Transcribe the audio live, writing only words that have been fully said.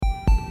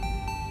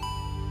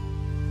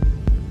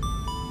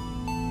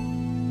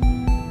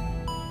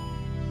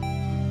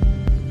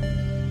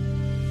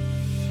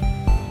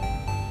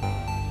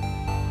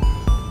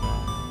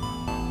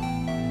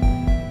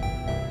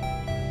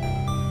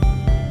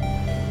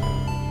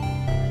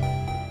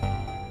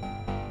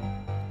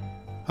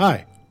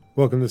Hi,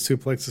 welcome to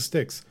Suplex the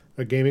Sticks,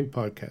 a gaming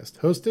podcast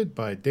hosted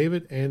by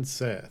David and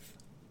Seth.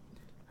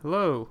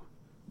 Hello.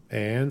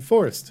 And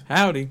Forrest.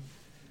 Howdy.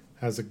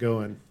 How's it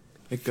going?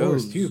 It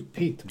goes. Forrest, you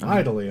peaked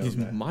mightily on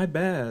that. My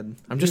bad.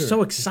 I'm just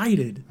so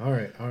excited. All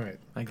right.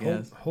 I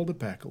guess. Hold it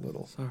back a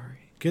little.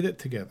 Sorry. Get it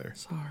together.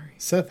 Sorry.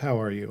 Seth,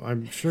 how are you?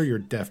 I'm sure you're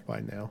deaf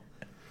by now.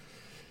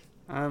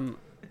 Oh no.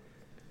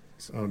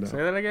 Say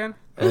that again?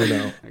 Oh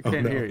no. I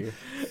can't hear you.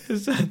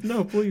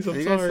 No, please, I'm Are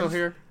you sorry. guys still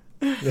here?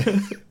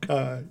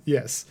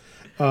 Yes.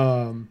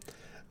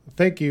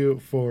 Thank you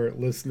for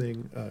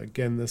listening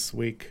again this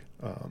week.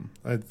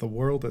 The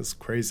world is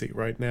crazy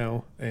right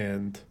now,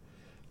 and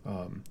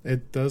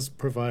it does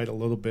provide a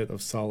little bit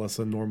of solace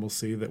and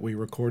normalcy that we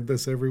record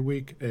this every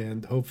week,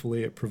 and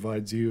hopefully it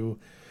provides you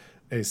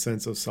a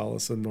sense of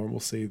solace and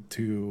normalcy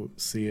to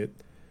see it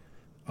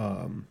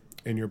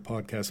in your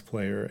podcast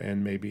player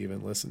and maybe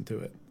even listen to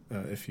it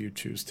if you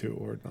choose to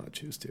or not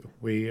choose to.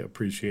 We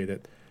appreciate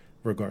it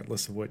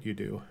regardless of what you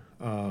do.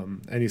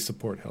 Any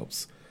support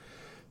helps.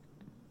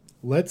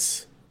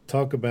 Let's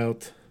talk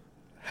about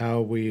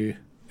how we,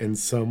 in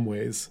some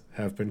ways,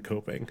 have been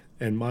coping.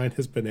 And mine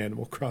has been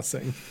Animal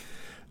Crossing.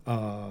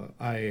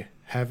 I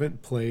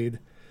haven't played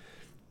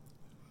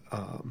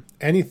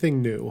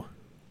anything new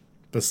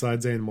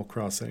besides Animal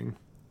Crossing.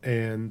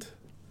 And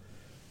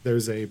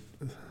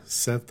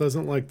Seth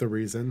doesn't like the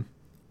reason,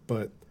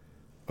 but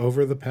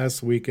over the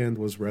past weekend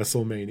was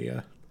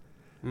WrestleMania.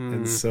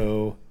 And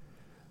so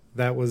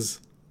that was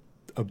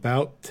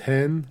about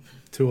 10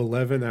 to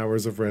 11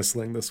 hours of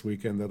wrestling this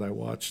weekend that I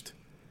watched.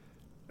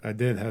 I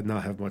did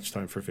not have much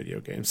time for video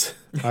games.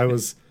 I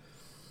was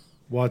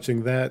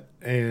watching that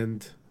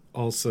and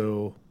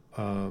also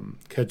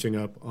catching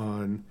up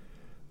on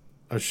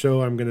a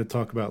show I'm going to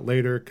talk about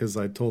later because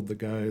I told the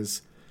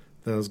guys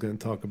that I was going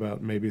to talk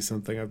about maybe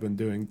something I've been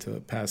doing to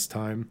pass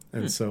time.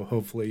 And so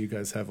hopefully you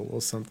guys have a little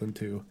something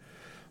too.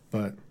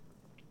 But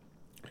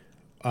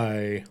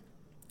I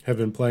have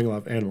been playing a lot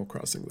of Animal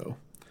Crossing though.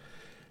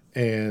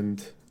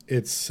 And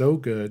it's so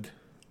good,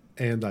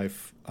 and I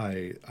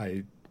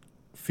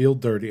feel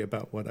dirty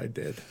about what I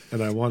did,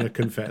 and I want to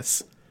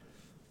confess.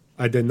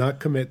 I did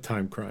not commit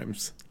time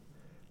crimes.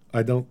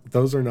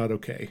 Those are not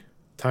okay.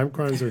 Time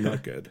crimes are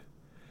not good.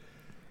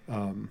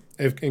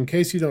 In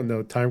case you don't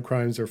know, time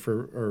crimes are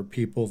for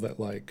people that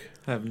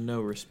have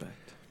no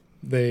respect.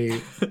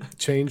 They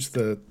change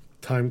the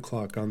time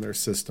clock on their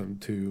system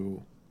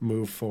to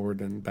move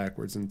forward and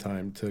backwards in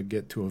time to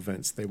get to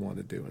events they want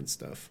to do and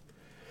stuff.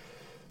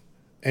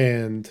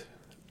 And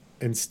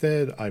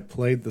instead, I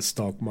played the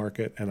Stalk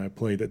market, and I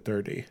played it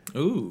dirty.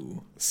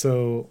 Ooh.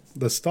 So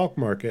the Stalk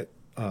market,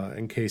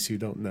 in case you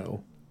don't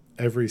know,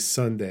 every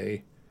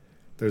Sunday,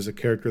 there's a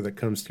character that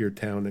comes to your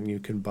town, and you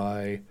can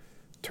buy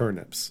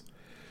turnips.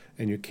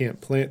 And you can't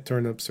plant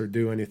turnips or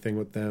do anything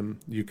with them.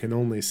 You can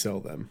only sell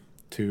them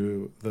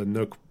to the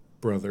Nook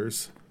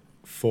brothers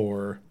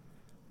for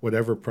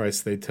whatever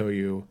price they tell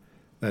you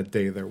that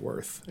day they're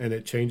worth. And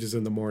it changes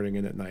in the morning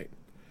and at night.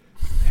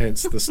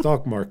 Hence the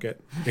stock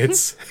market.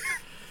 It's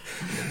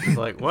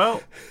like,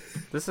 well,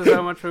 this is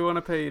how much we want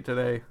to pay you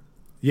today.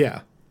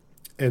 Yeah.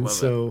 And Love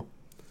so it.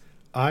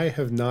 I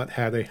have not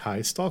had a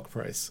high stock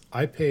price.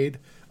 I paid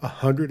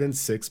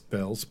 106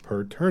 bells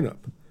per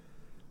turnip.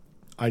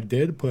 I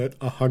did put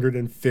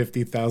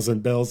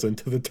 150,000 bells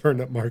into the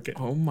turnip market.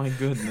 Oh my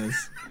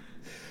goodness.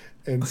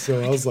 And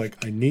so I was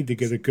like, I need to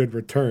get a good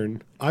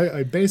return.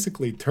 I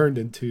basically turned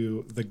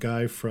into the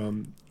guy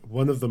from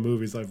one of the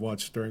movies I've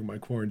watched during my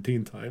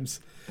quarantine times.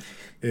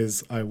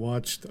 I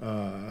watched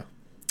The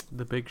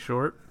Big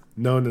Short?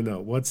 No.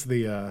 What's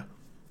the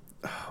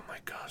oh my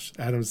gosh,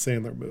 Adam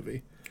Sandler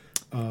movie?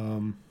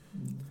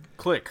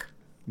 Click.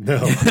 No.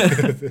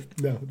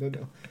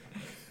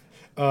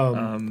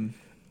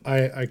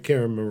 I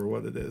can't remember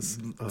what it is.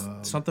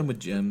 Something with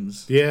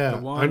gems.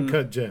 Yeah,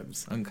 Uncut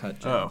Gems. Uncut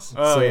Gems.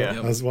 Oh, so yeah.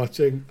 I was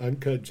watching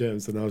Uncut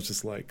Gems, and I was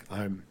just like,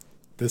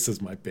 this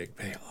is my big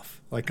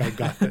payoff. Like, I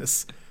got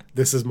this.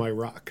 This is my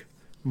rock.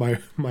 My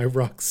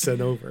rock sent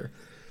over.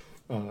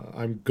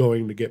 I'm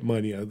going to get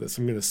money out of this.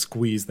 I'm going to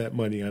squeeze that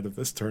money out of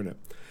this turnip.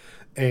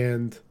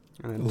 And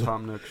then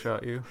Tom Nook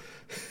shot you.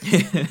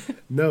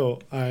 No,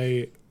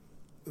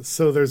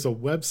 so there's a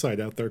website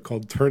out there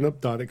called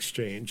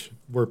turnip.exchange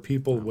where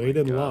people wait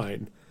in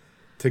line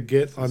to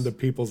get onto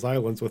people's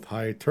islands with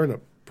high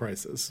turnip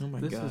prices. Oh my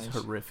This gosh. is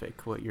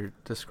horrific what you're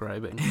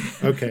describing.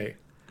 Okay.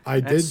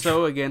 That's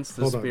so against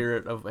the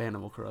spirit of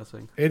Animal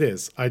Crossing. It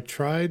is. I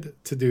tried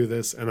to do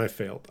this and I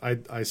failed.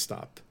 I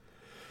stopped.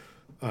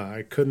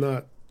 I could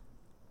not.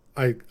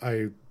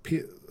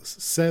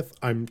 Seth,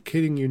 I'm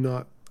kidding you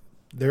not.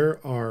 There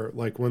are,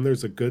 when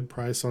there's a good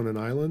price on an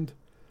island,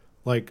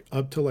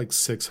 up to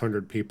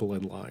 600 people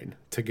in line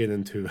to get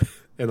into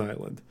an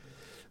island.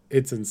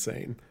 It's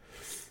insane.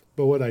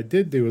 But what I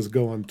did do is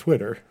go on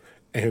Twitter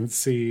and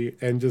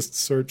just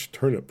search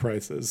turnip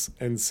prices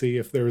and see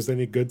if there was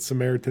any good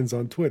Samaritans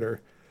on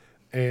Twitter.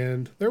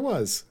 And there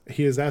was.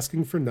 He is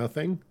asking for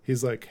nothing.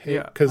 He's like, hey,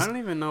 I don't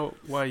even know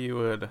why you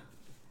would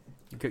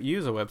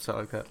use a website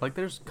like that. Like,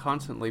 there's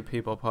constantly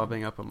people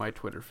popping up on my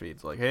Twitter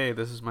feeds, like, "Hey,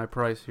 this is my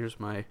price. Here's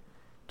my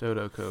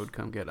Dodo code.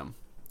 Come get them."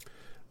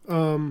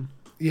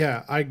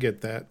 Yeah, I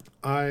get that.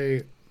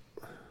 I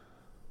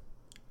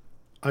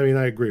mean,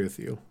 I agree with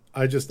you.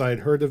 I'd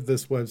heard of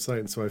this website,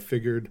 and so I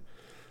figured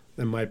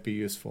it might be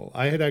useful.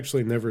 I had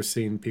actually never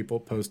seen people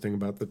posting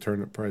about the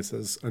turnip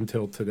prices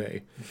until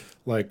today.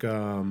 Like,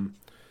 one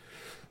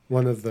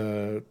of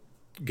the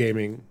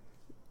gaming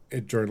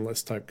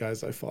journalist type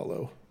guys I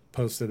follow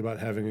posted about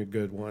having a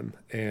good one.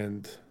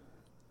 And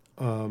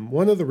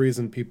one of the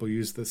reasons people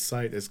use this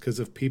site is because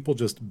if people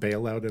just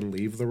bail out and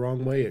leave the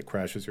wrong way, it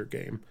crashes your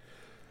game,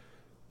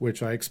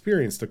 which I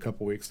experienced a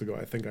couple weeks ago.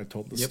 I think I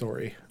told the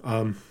story.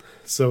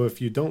 So if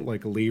you don't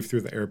like leave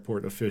through the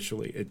airport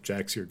officially, it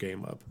jacks your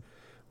game up,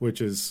 which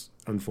is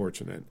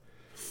unfortunate.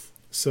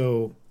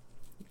 So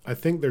I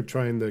think they're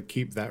trying to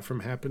keep that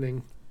from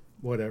happening.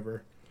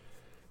 Whatever.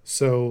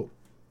 So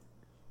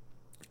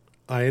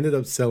I ended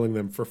up selling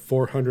them for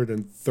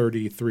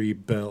 433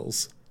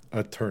 bells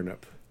a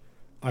turnip.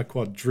 I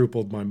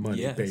quadrupled my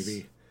money,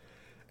 baby.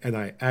 And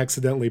I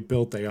accidentally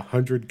built a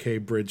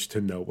 100K bridge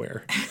to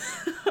nowhere.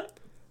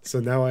 So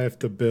now I have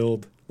to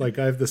build, like,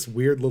 I have this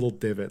weird little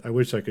divot. I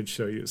wish I could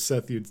show you.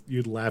 Seth,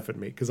 you'd laugh at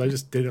me because I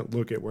just didn't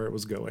look at where it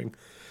was going.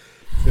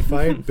 If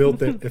I had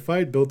built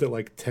it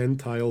like 10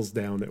 tiles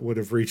down, it would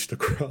have reached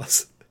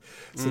across.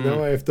 So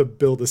now I have to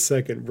build a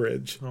second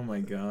bridge. Oh my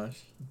gosh.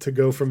 To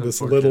go from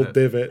this little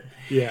divot.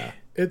 Yeah.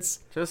 It's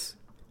just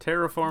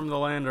terraform the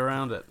land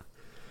around it.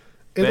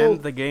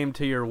 Bend the game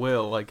to your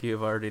will like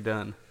you've already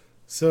done.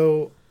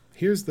 So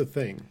here's the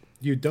thing.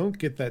 You don't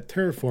get that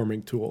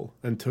terraforming tool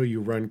until you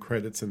run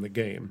credits in the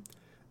game.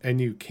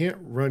 And you can't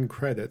run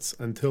credits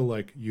until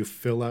like you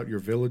fill out your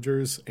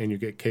villagers and you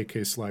get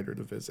KK Slider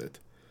to visit.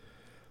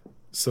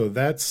 So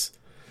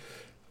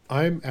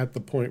I'm at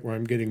the point where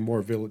I'm getting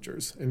more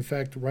villagers. In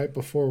fact, right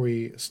before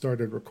we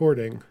started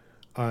recording,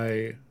 at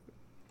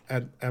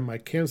my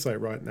campsite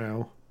right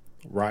now,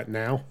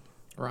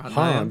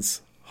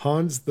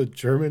 Hans the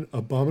German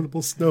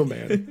abominable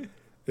snowman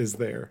is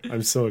there.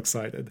 I'm so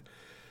excited.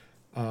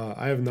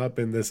 I have not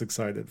been this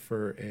excited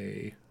for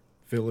a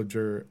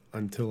villager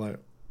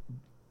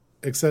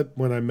except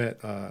when I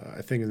met,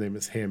 I think his name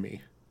is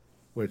Hammy,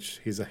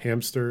 which he's a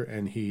hamster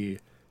and he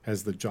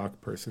has the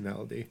jock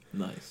personality.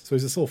 Nice. So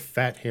he's this little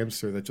fat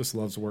hamster that just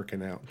loves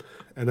working out.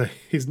 And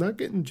he's not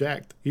getting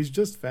jacked. He's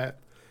just fat.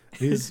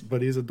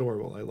 But he's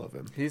adorable. I love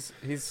him. He's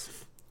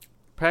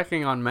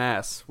packing on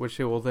mass, which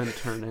he will then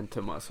turn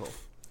into muscle.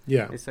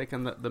 Yeah. He's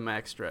taking the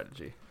max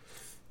strategy.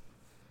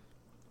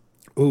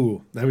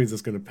 Ooh, that means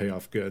it's going to pay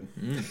off good.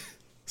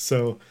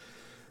 So,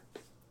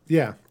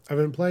 yeah, I've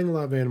been playing a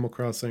lot of Animal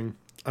Crossing.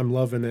 I'm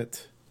loving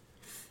it.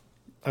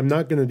 I'm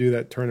not going to do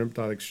that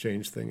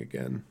turnip.exchange thing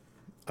again.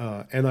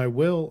 And I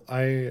will.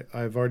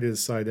 I've already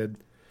decided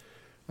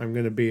I'm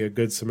going to be a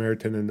good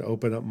Samaritan and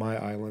open up my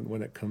island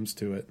when it comes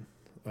to it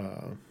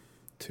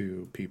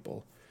to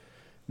people.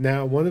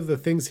 Now, one of the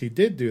things he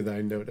did do that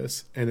I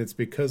noticed, and it's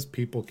because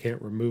people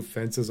can't remove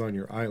fences on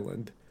your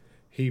island,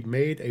 he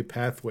made a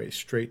pathway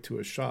straight to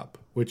a shop,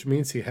 which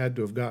means he had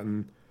to have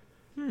gotten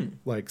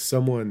like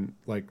someone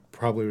like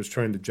probably was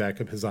trying to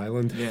jack up his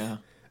island. Yeah.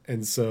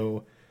 And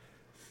so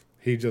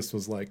he just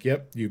was like,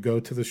 yep, you go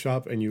to the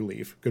shop and you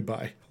leave.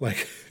 Goodbye.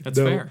 Like, that's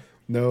fair.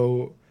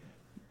 No,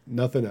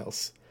 nothing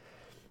else.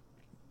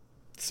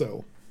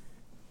 So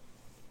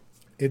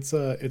it's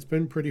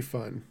been pretty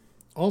fun.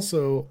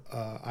 Also,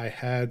 I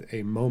had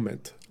a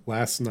moment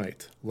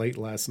late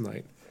last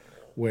night,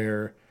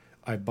 where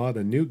I bought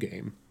a new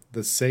game,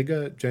 the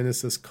Sega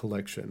Genesis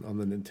Collection on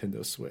the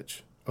Nintendo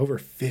Switch. Over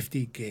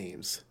 50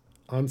 games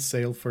on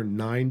sale for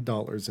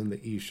 $9 in the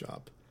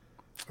eShop.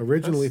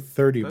 Originally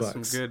 $30.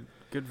 That's some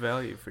good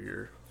value for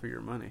your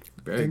money.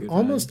 Very and good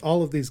almost value.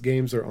 All of these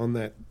games are on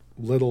that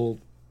little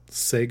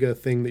Sega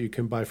thing that you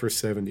can buy for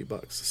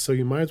 $70. So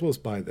you might as well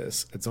buy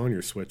this. It's on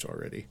your Switch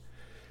already.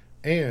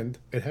 And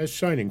it has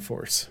Shining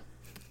Force.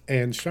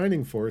 And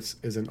Shining Force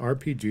is an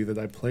RPG that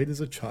I played as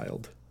a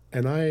child.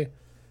 And I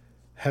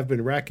have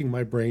been racking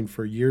my brain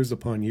for years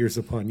upon years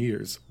upon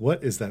years.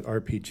 What is that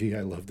RPG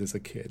I loved as a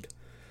kid?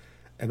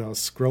 And I was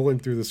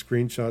scrolling through the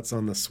screenshots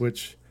on the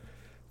Switch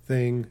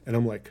thing, and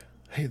I'm like,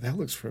 hey, that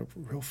looks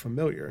real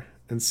familiar.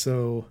 And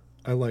so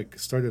I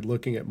started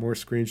looking at more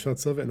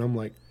screenshots of it, and I'm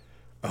like,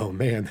 oh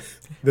man,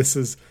 this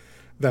is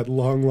that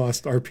long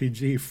lost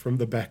RPG from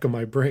the back of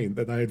my brain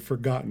that I had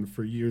forgotten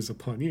for years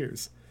upon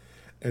years.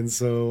 And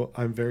so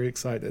I'm very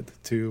excited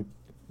to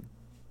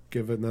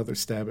give another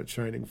stab at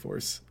Shining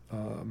Force.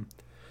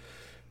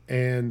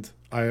 And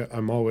I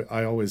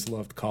always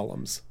loved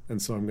Columns,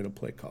 and so I'm going to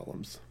play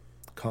Columns.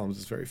 Columns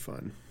is very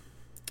fun.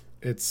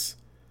 I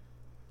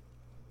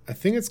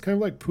think it's kind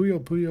of like Puyo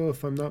Puyo,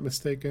 if I'm not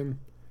mistaken,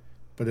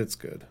 but it's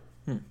good.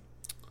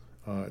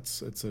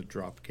 It's a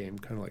drop game,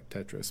 kind of like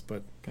Tetris,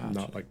 but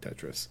not like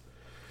Tetris.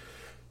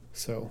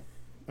 So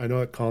I know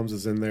that Columns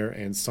is in there,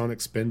 and Sonic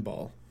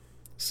Spinball.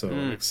 So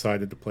I'm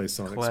excited to play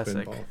Sonic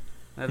Spinball.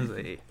 That is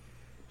a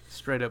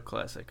straight up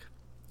classic.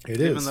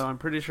 It is. Even though I'm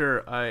pretty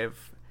sure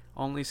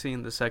only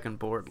seen the second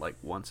board like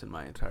once in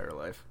my entire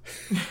life.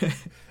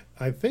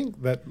 I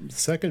think that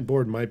second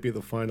board might be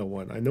the final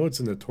one. I know it's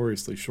a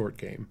notoriously short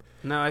game.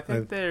 No, I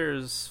think there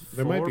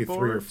might be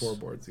boards. 3 or 4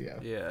 boards. Yeah.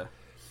 Yeah.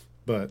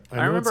 But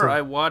I remember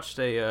I watched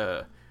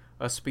a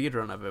speed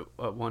run of it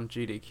at one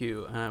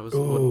GDQ, and I was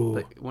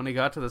when he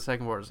got to the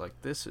second board, I was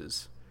like, "This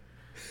is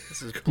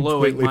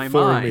blowing my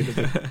mind."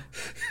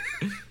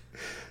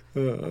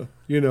 I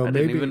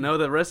didn't even know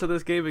the rest of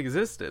this game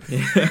existed.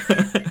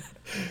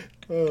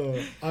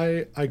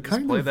 I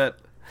kind play of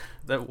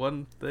that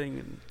one thing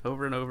and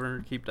over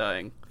and keep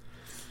dying.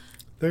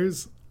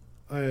 There's,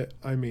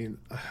 I mean,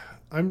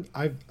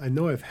 I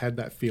know I've had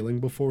that feeling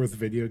before with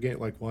video game,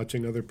 like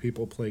watching other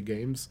people play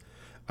games.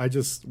 I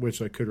just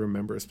wish I could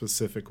remember a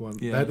specific one.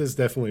 Yeah. That is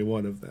definitely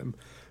one of them.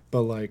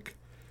 But like,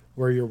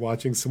 where you're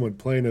watching someone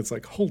play and it's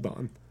like, hold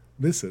on,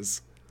 this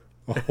is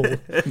a whole.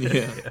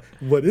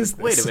 What is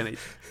this? Wait a minute,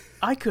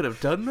 I could have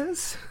done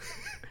this.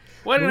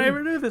 Why didn't I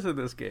ever do this in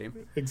this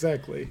game?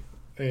 Exactly,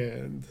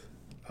 and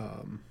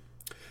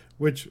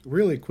which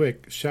really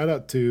quick shout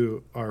out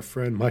to our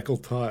friend Michael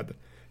Todd.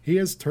 He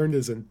has turned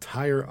his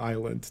entire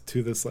island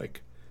to this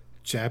like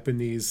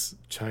Japanese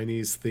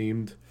Chinese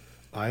themed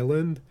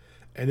island,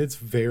 and it's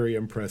very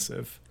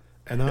impressive.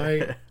 And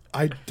I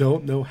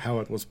don't know how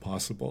it was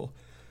possible.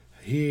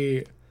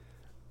 He's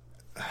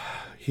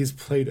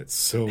played it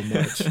so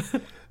much.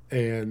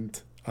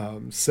 And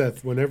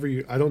Seth, whenever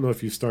I don't know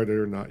if you started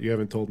or not, you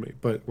haven't told me,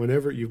 but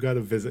whenever you've got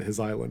to visit his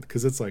island,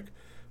 because it's like,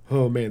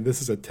 oh man, this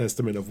is a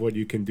testament of what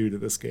you can do to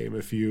this game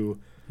if you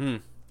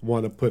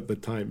want to put the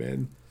time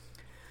in.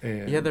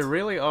 And yeah, there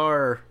really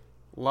are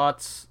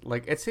lots.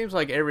 Like, it seems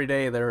like every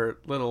day there are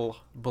little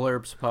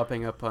blurbs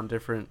popping up on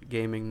different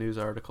gaming news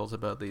articles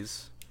about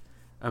these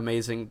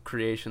amazing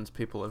creations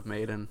people have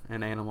made in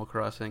Animal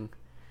Crossing,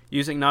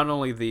 using not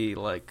only the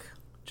like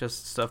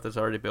just stuff that's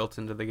already built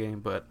into the game,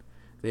 but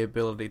the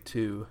ability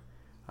to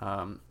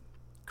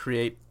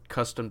create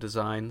custom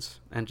designs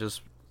and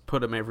just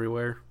put them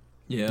everywhere.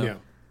 Yeah.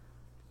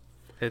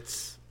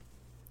 It's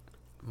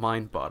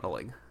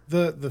mind-boggling.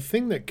 The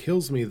thing that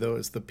kills me, though,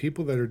 is the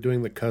people that are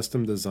doing the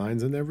custom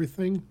designs and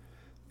everything,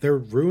 they're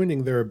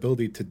ruining their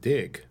ability to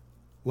dig.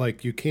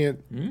 Like, you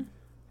can't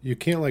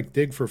like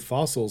dig for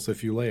fossils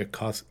if you lay a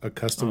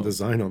custom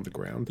design on the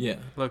ground. Yeah.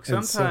 Look,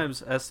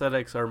 sometimes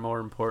aesthetics are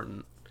more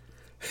important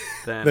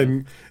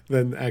than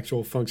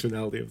actual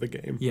functionality of the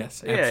game.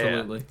 Yes,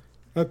 absolutely.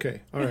 Yeah.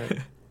 Okay, all right.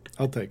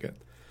 I'll take it.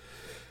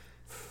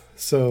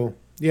 So,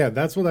 yeah,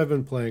 that's what I've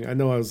been playing. I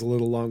know I was a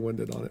little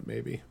long-winded on it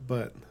maybe,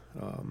 but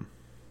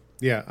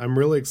yeah, I'm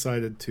really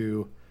excited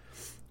to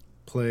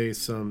play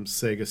some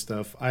Sega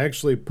stuff. I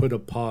actually put a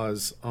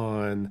pause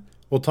on,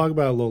 we'll talk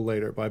about it a little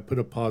later, but I put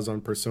a pause on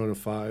Persona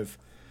 5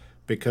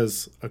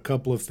 because a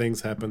couple of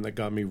things happened that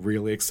got me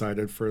really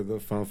excited for the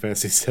Final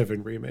Fantasy VII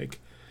Remake.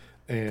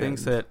 And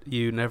things that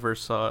you never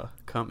saw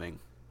coming.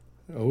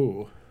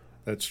 Oh,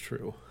 that's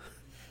true.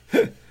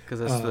 Because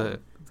that's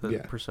the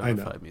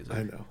Persona 5 music.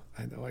 I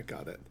know, I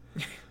got it.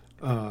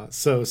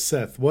 So,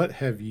 Seth, what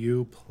have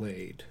you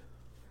played?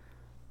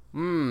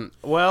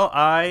 Well,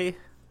 I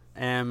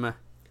am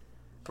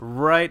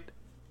right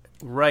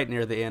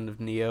near the end of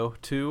Neo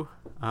 2.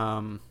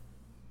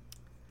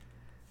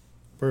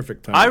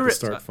 Perfect time to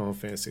start Final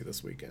Fantasy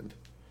this weekend.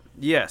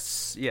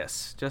 Yes,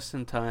 just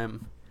in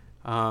time.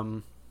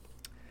 I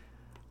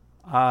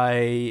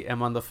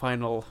am on the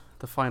final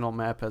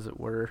map, as it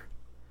were.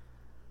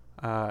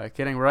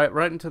 Getting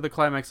right into the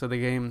climax of the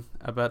game,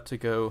 about to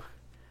go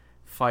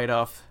fight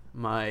off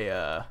my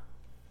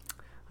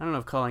I don't know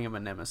if calling him a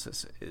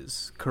nemesis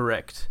is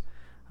correct.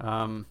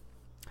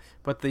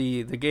 But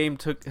the game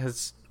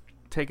has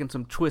taken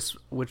some twists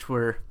which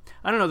were,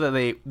 I don't know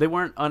that they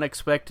weren't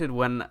unexpected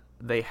when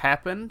they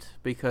happened,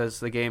 because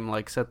the game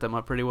like set them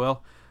up pretty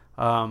well.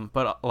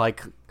 But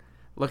like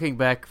looking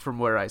back from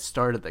where I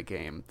started the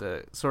game,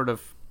 the sort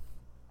of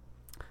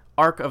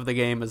arc of the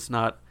game is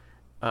not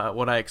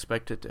what I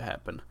expected to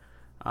happen.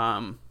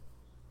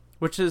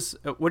 Which has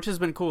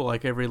been cool.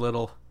 Like every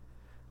little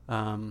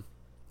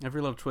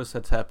twist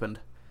that's happened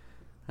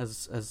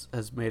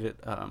has made it,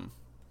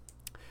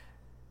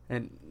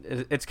 and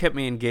it's kept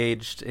me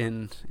engaged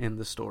in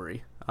the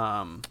story.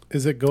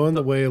 Is it going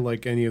the way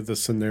like any of the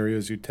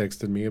scenarios you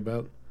texted me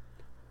about?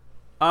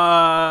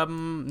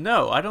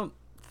 No, I don't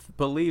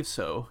believe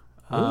so.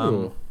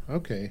 Oh,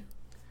 okay.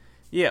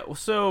 Yeah,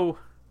 so,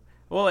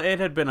 well, it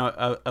had been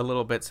a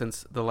little bit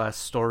since the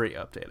last story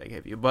update I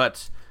gave you,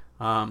 but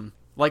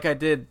like I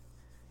did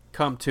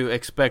come to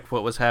expect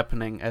what was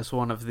happening as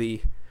one of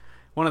the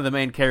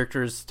main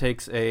characters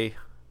takes a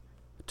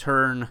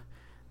turn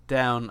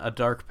down a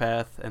dark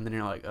path, and then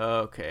you're like, oh,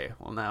 okay,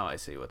 well, now I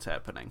see what's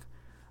happening.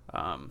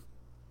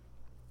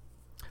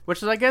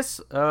 Which is, I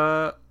guess,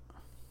 what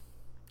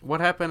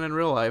happened in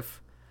real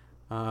life.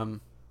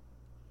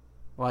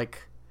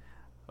 Like,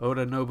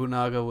 Oda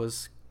Nobunaga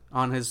was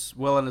on his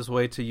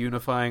way to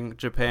unifying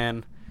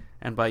Japan,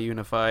 and by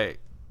unify,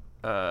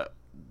 the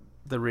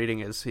reading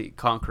is he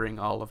conquering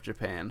all of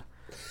Japan.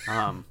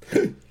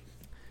 And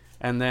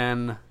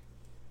then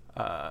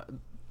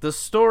the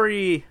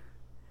story,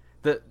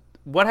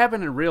 what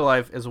happened in real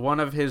life is one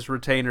of his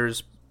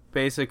retainers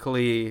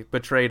basically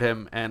betrayed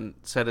him and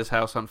set his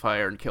house on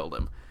fire and killed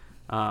him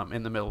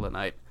in the middle of the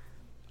night.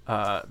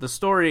 The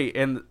story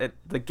in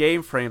the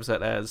game frames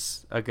it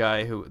as a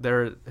guy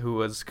who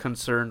was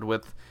concerned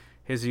with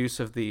his use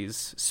of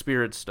these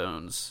spirit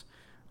stones,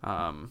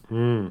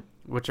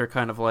 which are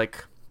kind of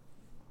like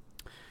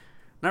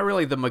not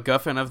really the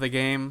MacGuffin of the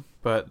game,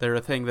 but they're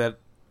a thing that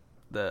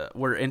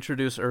were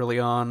introduced early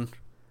on.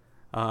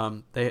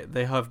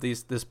 They have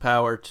this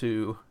power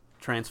to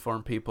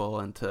transform people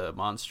into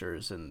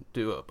monsters and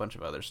do a bunch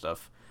of other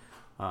stuff.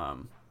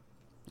 And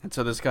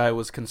so this guy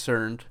was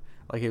concerned,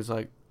 like he was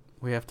like,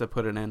 we have to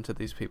put an end to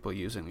these people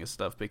using this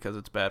stuff because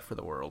it's bad for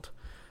the world.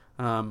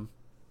 And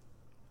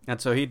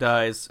so he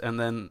dies, and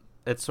then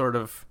it sort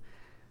of,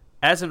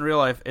 as in real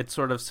life, it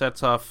sort of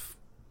sets off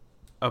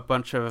a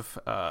bunch of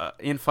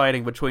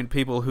infighting between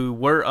people who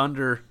were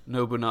under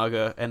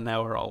Nobunaga and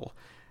now are all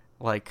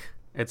like,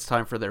 it's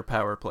time for their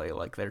power play.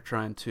 Like they're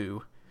trying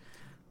to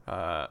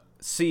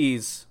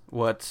seize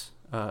what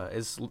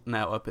is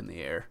now up in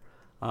the air.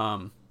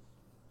 And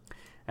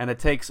it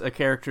takes a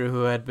character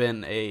who had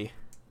been a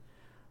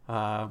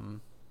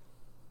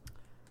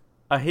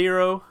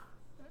hero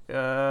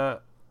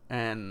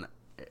and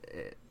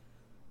it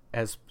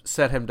has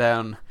set him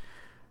down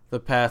the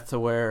path to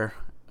where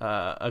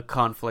a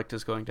conflict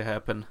is going to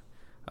happen.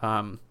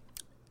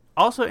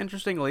 Also,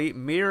 interestingly,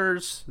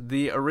 mirrors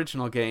the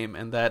original game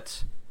in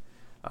that.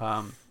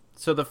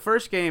 So the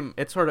first game,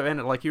 it sort of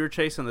ended like you were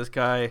chasing this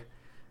guy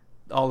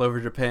all over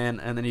Japan,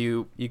 and then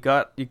you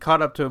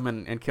caught up to him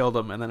and killed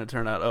him, and then it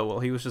turned out, oh well,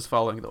 he was just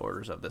following the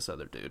orders of this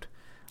other dude.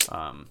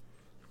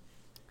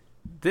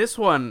 This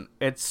one,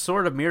 it's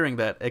sort of mirroring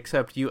that,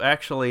 except you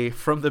actually,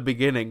 from the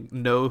beginning,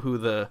 know who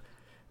the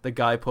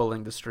guy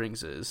pulling the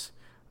strings is.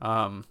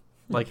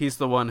 Like, he's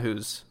the one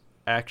who's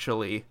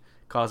actually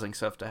causing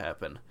stuff to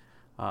happen.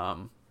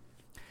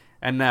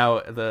 And now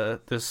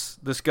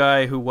this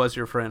guy who was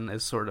your friend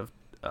is sort of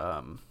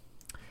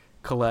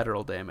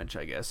collateral damage,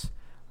 I guess.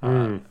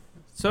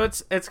 So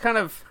it's kind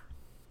of...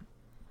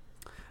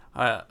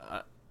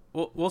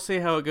 we'll see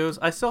how it goes.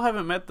 I still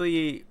haven't met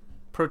the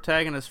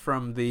protagonist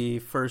from the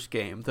first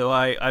game, though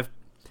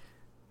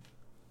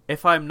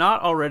if I'm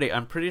not already,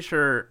 I'm pretty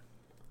sure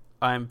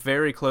I'm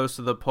very close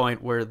to the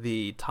point where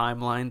the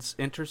timelines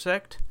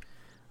intersect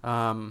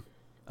of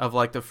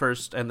like the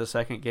first and the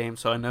second game,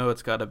 so I know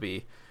it's got to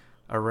be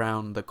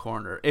around the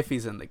corner if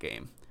he's in the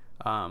game.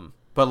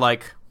 But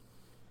like,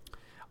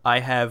 I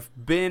have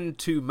been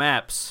to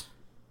maps.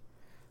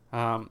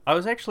 I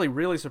was actually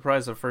really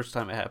surprised the first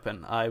time it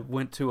happened. I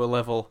went to a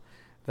level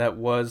that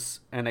was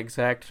an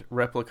exact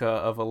replica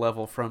of a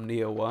level from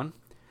Neo 1.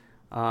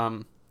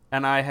 And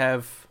I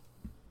have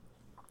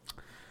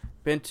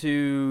been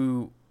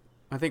to,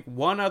 I think,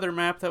 one other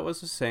map that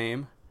was the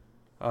same.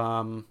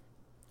 And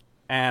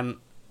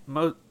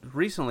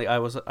recently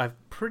I'm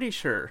pretty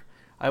sure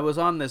I was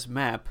on this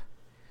map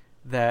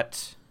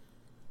that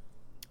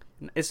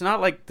it's not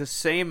like the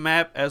same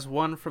map as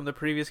one from the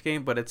previous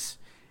game, but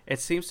it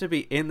seems to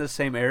be in the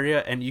same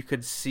area, and you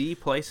could see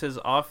places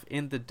off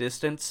in the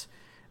distance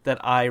that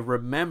I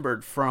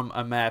remembered from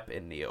a map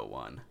in Neo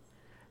 1.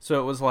 So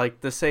it was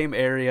like the same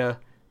area,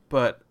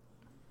 but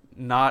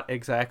not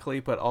exactly,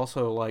 but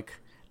also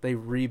like they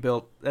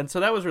rebuilt, and so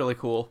that was really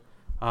cool.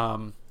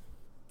 But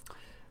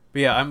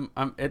yeah,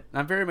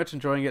 I'm very much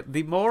enjoying it.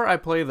 The more I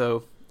play,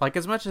 though, like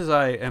as much as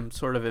I am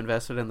sort of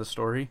invested in the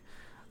story,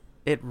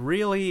 it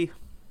really,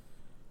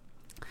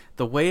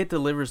 the way it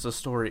delivers the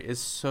story is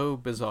so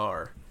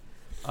bizarre.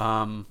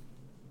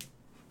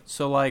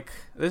 So like,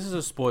 this is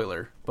a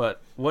spoiler,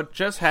 but what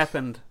just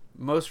happened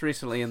most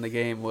recently in the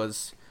game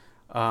was,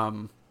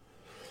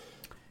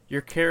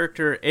 your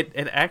character,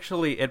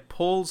 it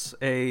pulls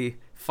a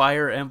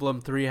Fire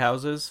Emblem Three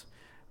Houses,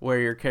 where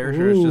your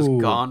character is just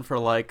gone for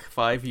like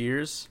 5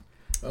 years,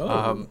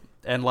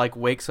 and like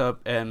wakes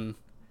up and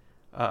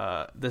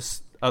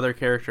this other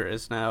character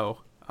is now,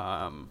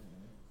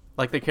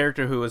 like the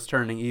character who was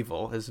turning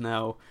evil is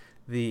now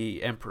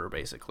the emperor,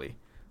 basically.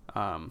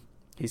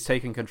 He's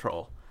taking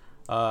control.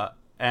 But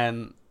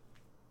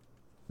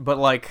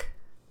like,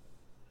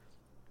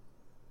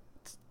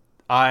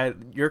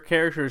 your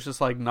character is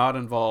just like not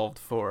involved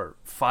for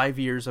 5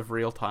 years of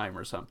real time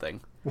or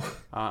something.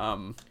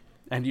 And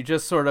you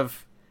just sort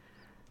of,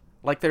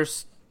 like,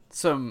 there's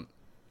some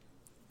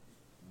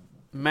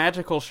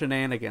magical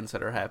shenanigans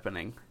that are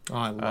happening. Oh,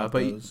 I love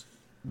those.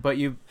 But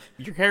your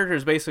character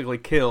is basically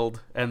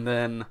killed and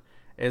then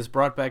is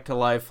brought back to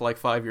life like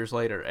 5 years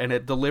later, and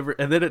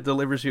then it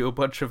delivers you a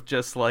bunch of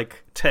just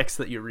like text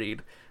that you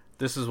read.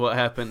 This is what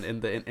happened in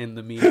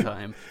the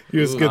meantime.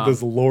 You just get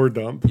this lore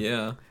dump.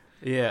 Yeah.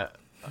 Yeah.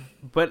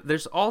 But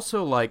there's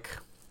also like,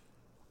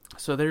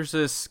 so there's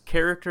this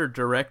character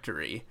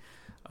directory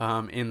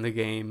in the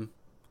game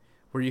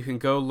where you can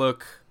go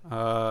look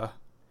that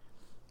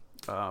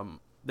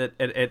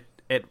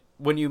it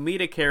when you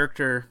meet a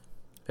character,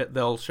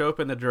 they'll show up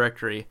in the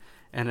directory,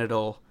 and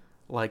it'll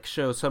like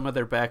show some of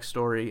their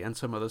backstory and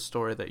some of the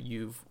story that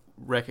you've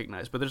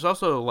recognize. But there's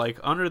also like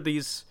under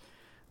those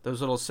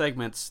little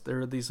segments, there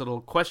are these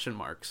little question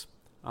marks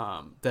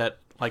that,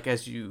 like,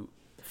 as you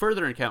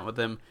further encounter with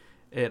them,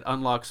 it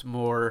unlocks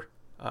more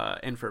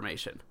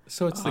information.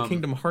 So it's the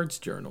Kingdom Hearts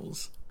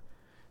journals.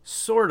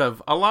 Sort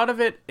of. A lot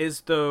of it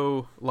is,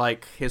 though,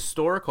 like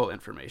historical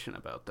information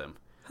about them.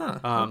 Huh.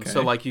 Okay.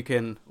 So like you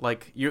can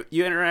like you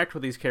interact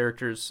with these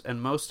characters,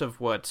 and most of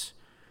what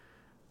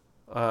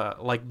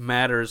like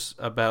matters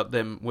about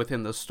them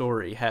within the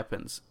story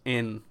happens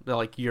in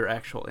like your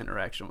actual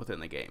interaction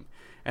within the game.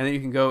 And then you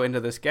can go into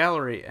this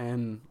gallery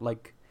and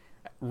like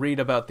read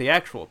about the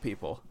actual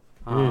people.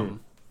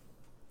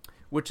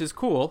 Which is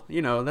cool.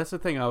 You know, that's the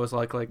thing I was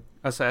like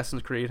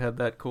Assassin's Creed had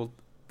that cool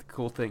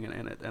thing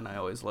in it, and I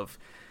always love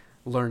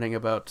learning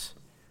about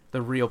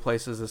the real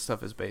places this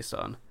stuff is based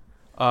on.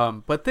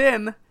 But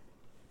then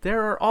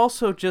there are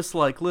also just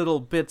like little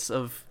bits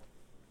of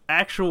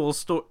actual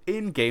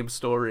in-game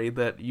story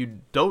that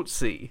you don't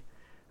see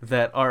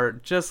that are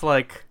just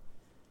like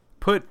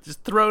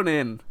just thrown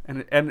in,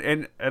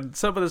 and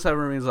some of the stuff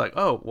remains like,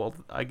 oh well,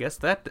 I guess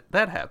that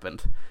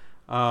happened.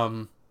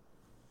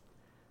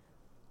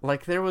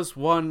 Like there was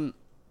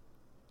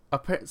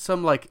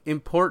some like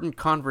important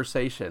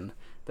conversation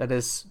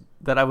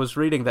that I was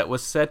reading that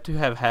was said to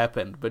have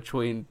happened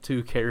between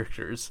two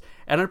characters,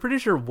 and I'm pretty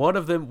sure one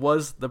of them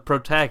was the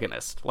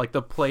protagonist, like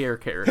the player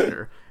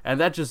character, and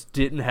that just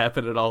didn't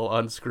happen at all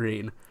on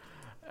screen.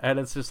 And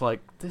it's just like,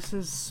 this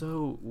is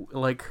so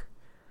like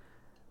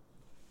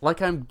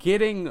I'm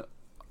getting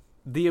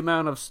the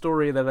amount of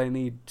story that I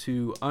need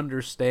to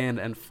understand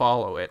and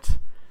follow it,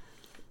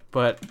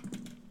 but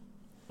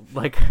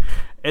like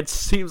it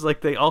seems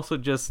like they also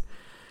just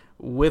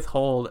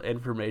withhold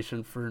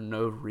information for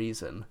no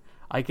reason.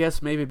 I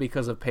guess maybe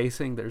because of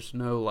pacing, there's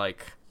no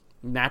like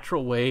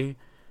natural way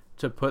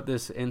to put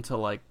this into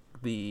like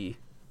the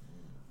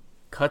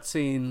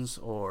cutscenes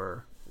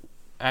or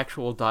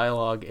actual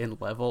dialogue in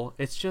level.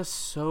 It's just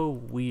so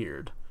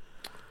weird.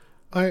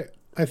 I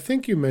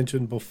think you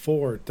mentioned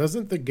before,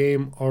 doesn't the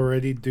game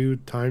already do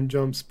time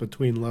jumps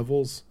between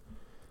levels?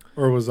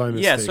 Or was I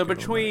mistaken? Yeah, so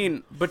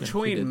between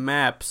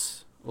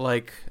maps,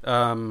 like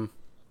and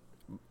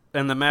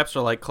the maps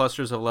are like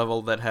clusters of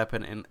level that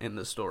happen in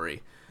the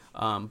story.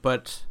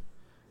 But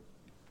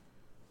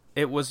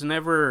it was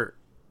never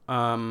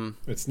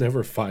it's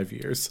never 5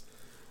 years.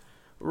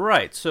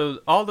 Right. So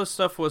all the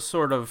stuff was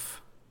sort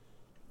of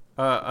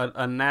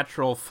a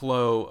natural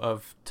flow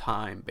of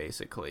time,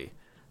 basically.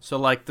 So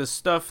like the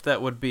stuff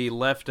that would be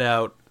left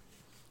out,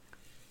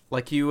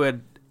 like you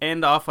would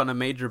end off on a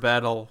major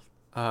battle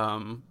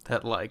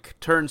that like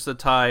turns the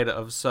tide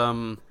of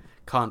some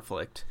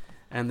conflict,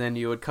 and then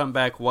you would come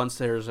back once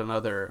there's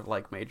another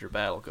like major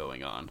battle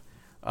going on.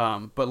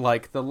 But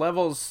like the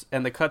levels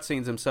and the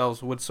cutscenes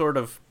themselves would sort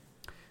of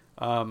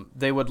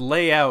they would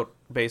lay out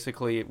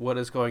basically what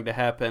is going to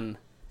happen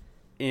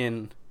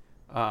in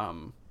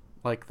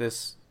like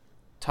this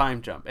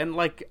time jump. And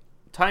like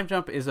time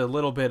jump is a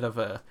little bit of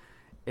a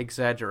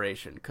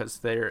exaggeration, because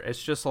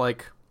it's just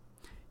like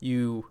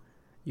you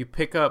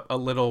pick up a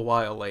little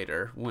while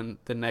later when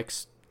the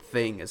next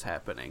thing is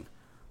happening.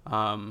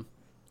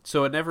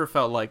 So it never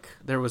felt like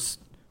there was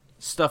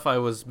stuff I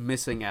was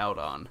missing out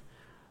on.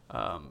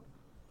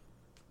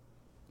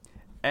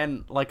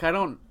 And like I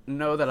don't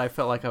know that I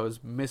felt like I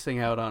was missing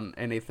out on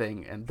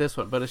anything in this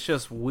one, but it's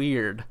just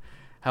weird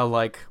how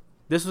like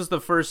this was the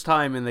first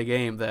time in the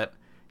game that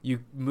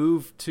you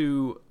move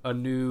to a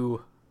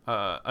new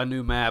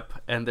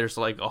map and there's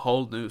like a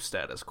whole new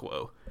status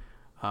quo.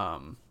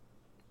 And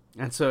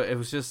so it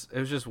was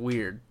just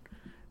weird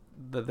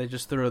that they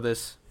just throw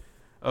this,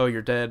 oh,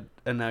 you're dead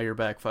and now you're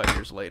back 5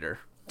 years later.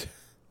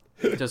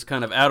 Just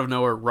kind of out of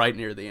nowhere right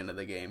near the end of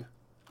the game.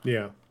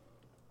 Yeah.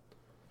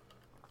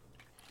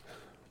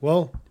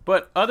 Well,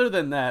 but other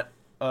than that,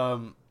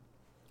 and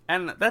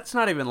that's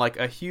not even like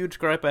a huge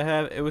gripe I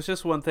have. It was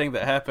just one thing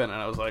that happened,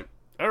 and I was like,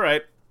 "All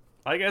right,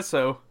 I guess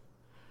so."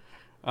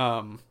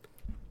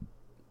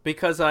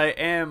 Because I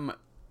am,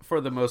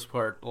 for the most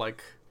part,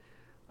 like,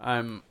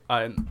 I'm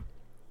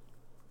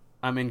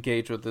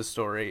engaged with this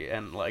story,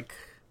 and like,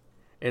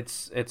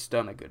 it's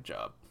done a good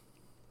job.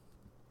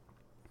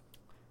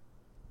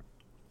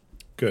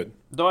 Good.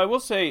 Though I will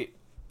say,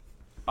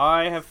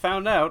 I have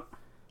found out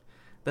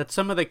that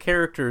some of the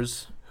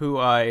characters who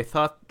I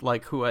thought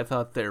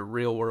their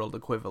real world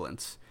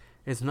equivalents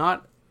is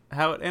not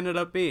how it ended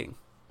up being.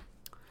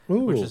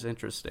 Ooh. Which is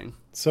interesting.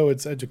 So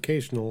it's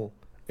educational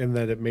in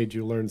that it made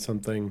you learn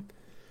something,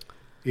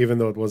 even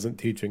though it wasn't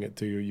teaching it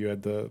to you. You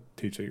had to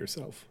teach it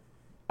yourself.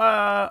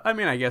 I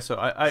mean, I guess so.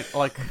 I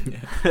like.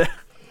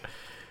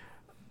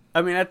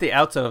 I mean, at the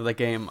outset of the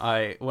game,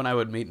 when I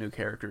would meet new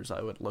characters,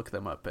 I would look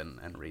them up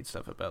and read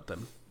stuff about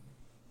them.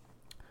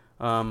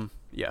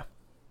 Yeah.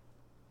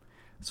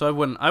 So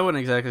I wouldn't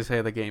exactly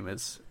say the game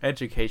is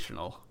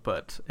educational,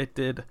 but it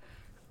did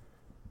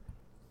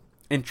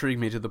intrigue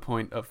me to the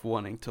point of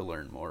wanting to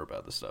learn more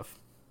about the stuff.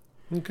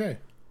 Okay.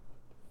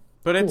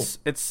 But cool.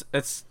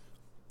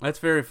 It's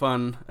very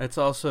fun. It's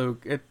also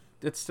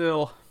it's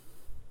still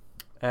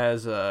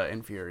as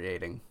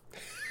infuriating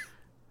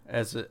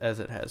as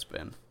it has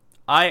been.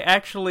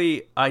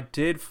 I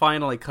did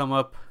finally come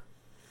up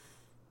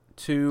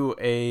to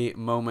a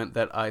moment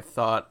that I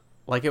thought,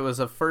 like, it was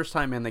the first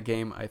time in the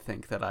game, I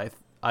think, that I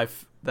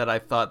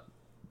thought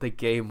the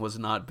game was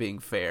not being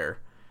fair,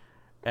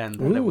 and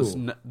that it was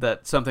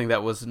that something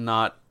that was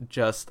not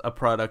just a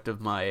product of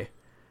my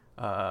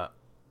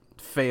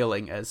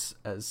failing as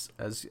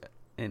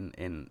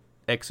in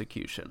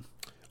execution.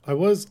 I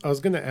was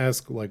going to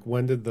ask, like,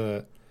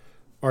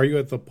 are you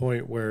at the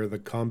point where the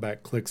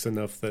combat clicks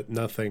enough that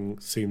nothing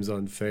seems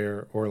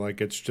unfair, or like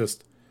it's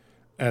just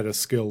at a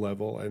skill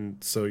level,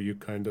 and so you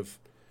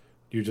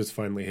just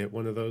finally hit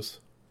one of those?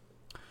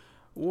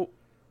 Well,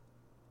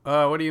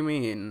 what do you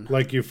mean?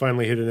 Like you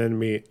finally hit an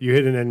enemy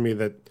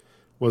that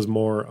was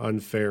more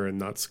unfair and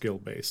not skill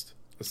based,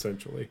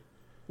 essentially.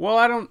 Well,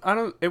 I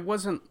don't. It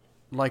wasn't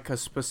like a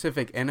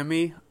specific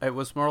enemy. It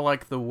was more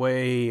like the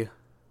way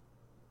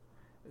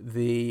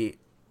the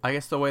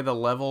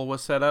level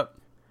was set up.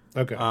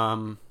 Okay.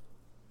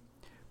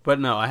 But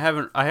no, I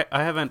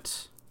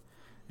haven't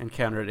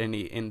encountered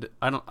any.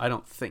 I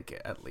don't think,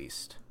 at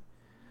least.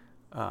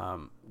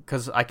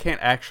 Because I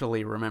can't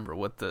actually remember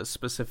what the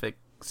specific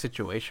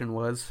situation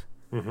was.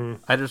 Mm-hmm.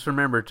 I just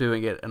remember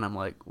doing it, and I'm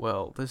like,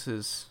 well, this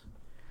is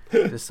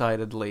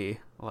decidedly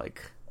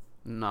like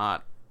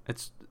not.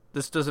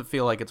 This doesn't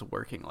feel like it's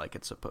working like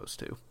it's supposed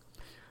to.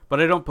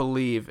 But I don't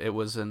believe it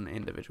was an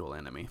individual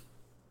enemy.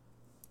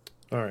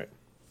 All right.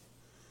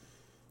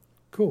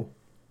 Cool.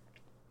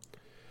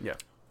 Yeah.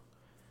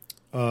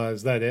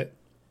 Is that it?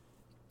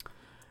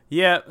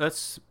 Yeah,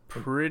 that's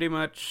pretty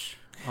much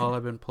all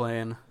I've been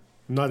playing.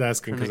 I'm not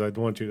asking because I'd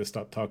want you to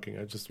stop talking.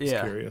 I just was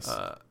curious.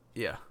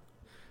 Yeah.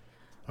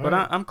 All but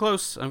right. I'm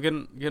close. I'm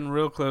getting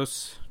real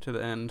close to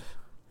the end.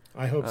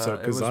 I hope so,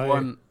 because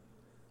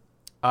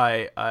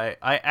I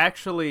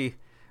actually,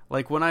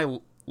 like, when I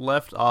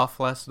left off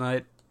last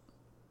night,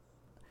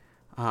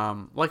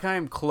 like, I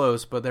am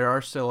close, but there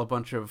are still a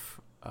bunch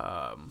of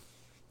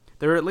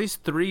there are at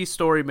least 3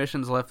 story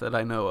missions left that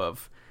I know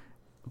of,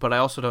 but I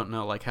also don't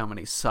know, like, how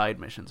many side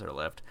missions are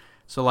left.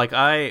 So, like,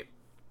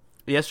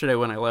 yesterday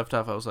when I left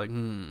off, I was like,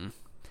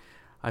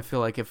 I feel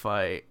like if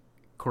I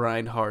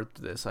grind hard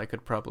through this, I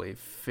could probably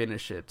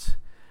finish it.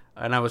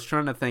 And I was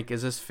trying to think,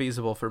 is this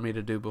feasible for me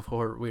to do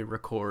before we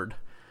record?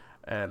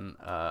 And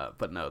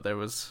but no,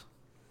 there's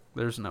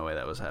no way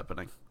that was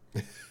happening.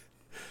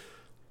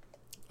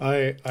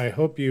 I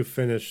hope you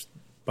finish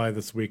by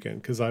this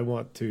weekend, because I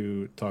want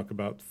to talk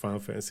about Final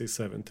Fantasy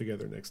VII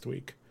together next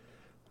week.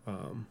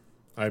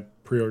 I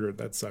pre-ordered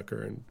that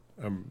sucker, and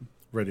I'm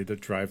ready to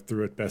drive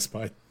through at Best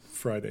Buy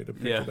Friday to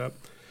pick it up.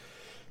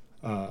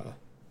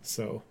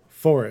 So,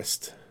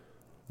 Forrest,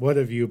 what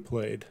have you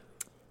played?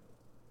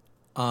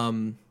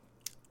 I'm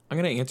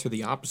going to answer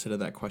the opposite of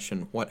that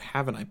question. What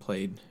haven't I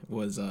played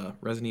was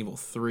Resident Evil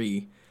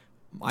 3.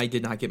 I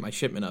did not get my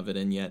shipment of it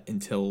in yet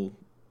until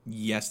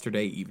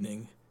yesterday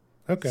evening.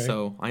 Okay.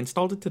 So I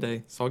installed it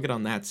today, so I'll get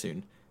on that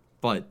soon.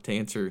 But to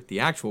answer the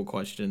actual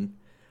question,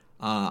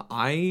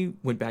 I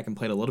went back and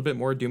played a little bit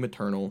more Doom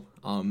Eternal.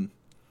 I'm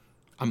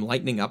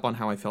lightening up on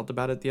how I felt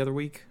about it the other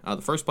week.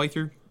 The first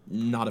playthrough,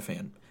 not a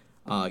fan.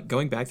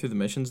 Going back through the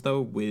missions,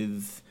 though,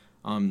 with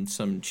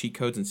some cheat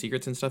codes and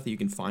secrets and stuff that you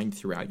can find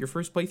throughout your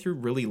first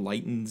playthrough really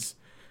lightens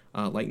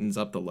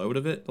up the load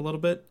of it a little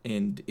bit,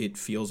 and it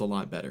feels a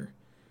lot better.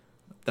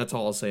 That's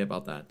all I'll say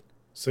about that.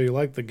 So you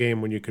like the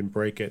game when you can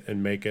break it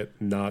and make it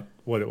not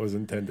what it was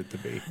intended to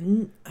be?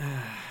 In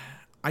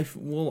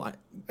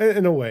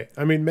a way.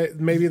 I mean,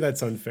 maybe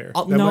that's unfair.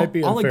 Might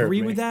be unfair. I'll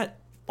agree with that,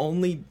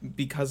 only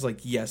because, like,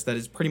 yes, that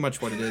is pretty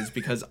much what it is,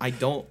 because I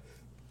don't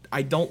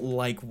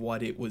like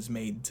what it was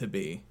made to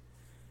be.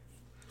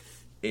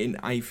 And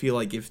I feel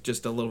like if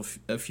just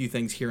a few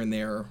things here and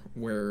there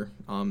were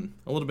a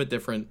little bit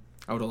different,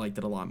 I would have liked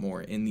it a lot more.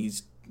 And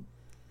these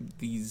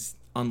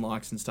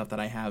unlocks and stuff that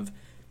I have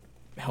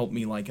help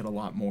me like it a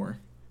lot more.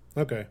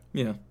 Okay.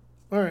 Yeah.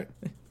 All right.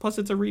 Plus,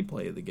 it's a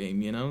replay of the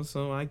game,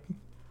 so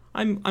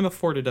I'm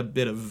afforded a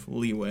bit of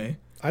leeway.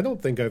 I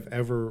don't think I've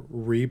ever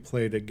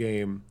replayed a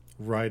game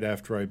right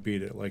after I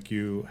beat it like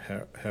you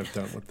have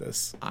done with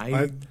this.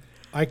 I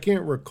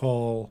can't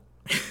recall.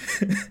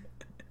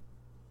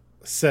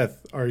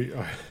 Seth,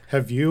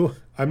 have you?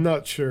 I'm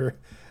not sure.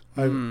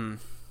 I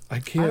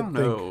can't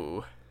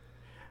think.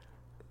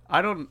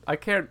 I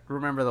can't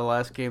remember the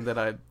last game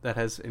that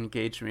has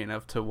engaged me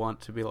enough to want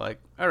to be like,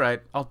 all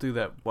right, I'll do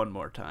that one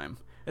more time.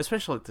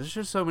 Especially, there's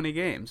just so many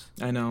games.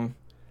 I know.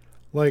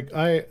 Like,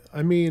 I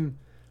mean,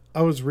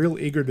 I was real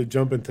eager to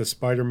jump into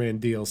Spider-Man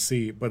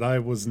DLC, but I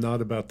was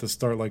not about to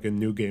start like a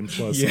new game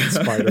plus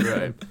on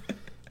Spider-Man.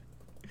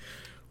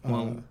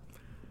 Well,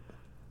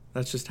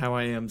 that's just how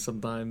I am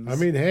sometimes. I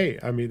mean, hey,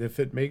 if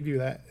it made you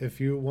that, if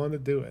you want to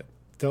do it,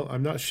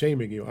 I'm not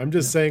shaming you. I'm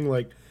just saying,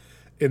 like,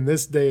 in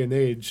this day and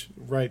age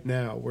right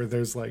now where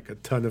there's like a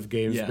ton of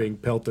games being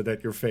pelted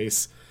at your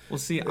face. Well,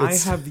 see, I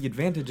have the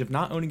advantage of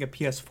not owning a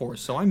PS4,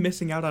 so I'm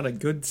missing out on a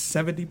good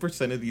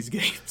 70% of these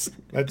games.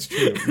 That's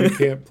true. You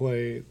can't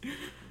play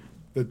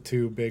the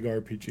two big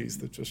RPGs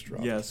that just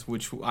dropped. Yes,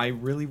 which I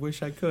really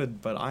wish I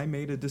could, but I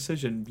made a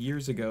decision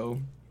years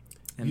ago.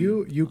 And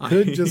You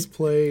could just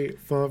play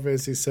Final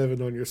Fantasy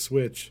VII on your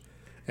Switch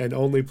and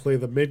only play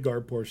the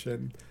Midgar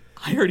portion.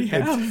 I already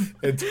have.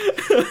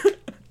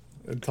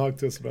 And talk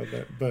to us about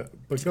that.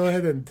 But go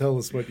ahead and tell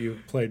us what you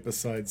played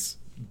besides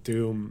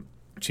Doom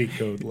cheat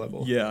code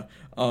level. Yeah.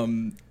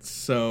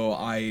 So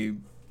I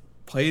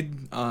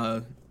played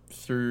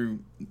through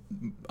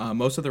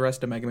most of the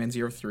rest of Mega Man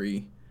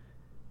 03.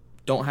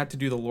 Don't have to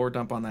do the lore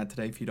dump on that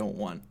today if you don't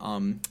want.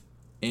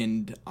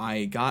 And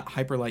I got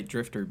Hyperlight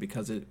Drifter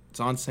because it's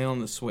on sale on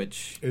the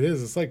Switch. It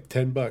is. It's like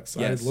 $10.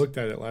 Yes. I looked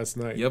at it last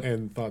night Yep.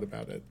 and thought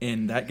about it.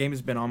 And that game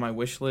has been on my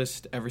wish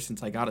list ever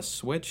since I got a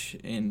Switch,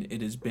 and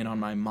it has been on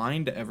my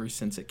mind ever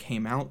since it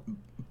came out,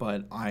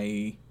 but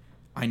I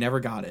never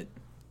got it.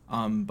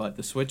 But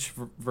the Switch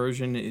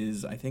version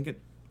is, I think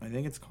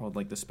it's called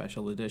like the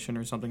special edition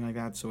or something like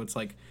that. So it's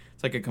like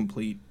a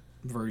complete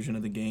version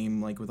of the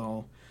game, like with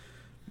all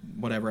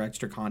whatever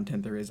extra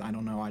content there is. I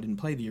don't know. I didn't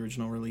play the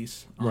original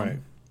release. Right.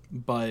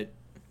 But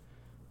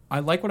I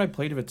like what I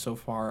played of it so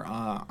far.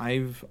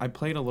 I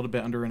played a little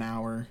bit under an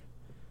hour.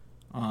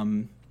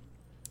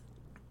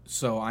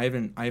 So I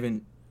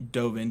haven't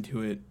dove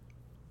into it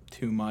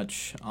too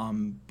much.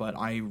 But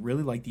I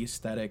really like the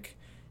aesthetic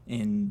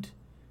and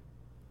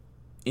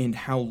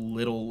how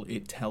little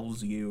it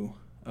tells you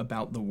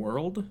about the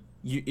world.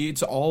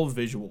 It's all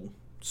visual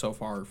so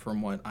far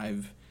from what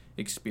I've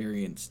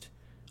experienced.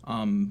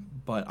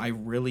 But I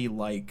really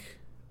like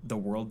the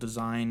world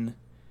design.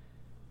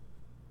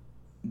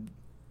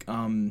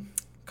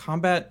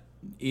 Combat,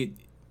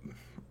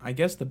 I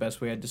guess the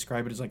best way I'd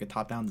describe it is like a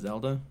top-down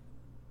Zelda.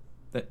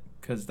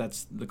 Because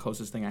that's the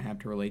closest thing I have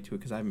to relate to it.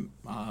 Because when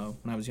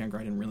I was younger,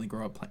 I didn't really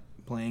grow up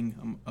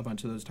playing a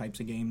bunch of those types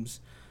of games.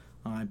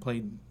 I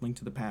played Link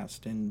to the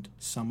Past and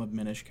some of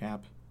Minish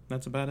Cap.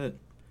 That's about it.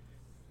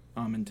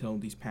 Until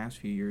these past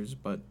few years,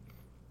 but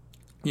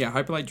yeah,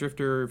 Hyperlight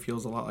Drifter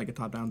feels a lot like a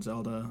top-down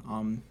Zelda.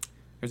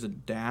 There's a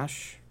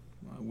dash,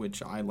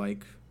 which I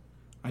like.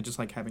 I just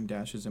like having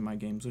dashes in my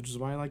games, which is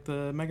why I like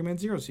the Mega Man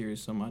Zero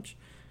series so much.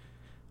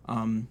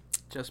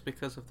 Just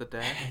because of the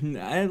dash?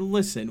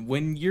 Listen,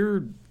 when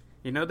you're...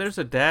 You know, there's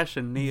a dash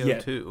in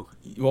Neo too.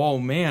 Oh,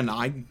 man,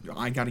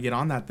 I got to get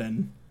on that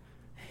then.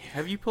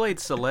 Have you played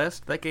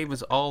Celeste? That game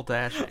is all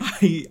dashing.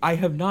 I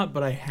have not,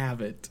 but I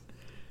have it.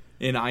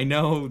 And I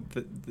know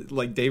that,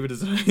 like, David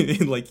is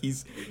like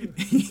he's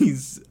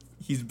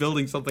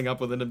building something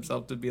up within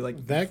himself to be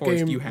like, that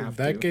Forrest, game. you have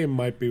that to. game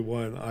might be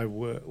one I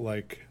would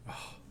like.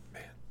 Oh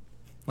man,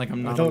 like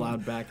I'm not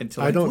allowed back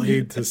until I don't play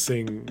need it. to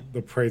sing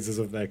the praises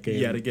of that game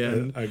Yet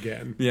again.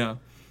 Again, Yeah,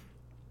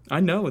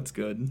 I know it's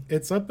good.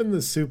 it's up in the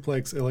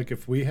suplex. Like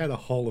if we had a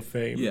Hall of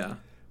Fame, Yeah,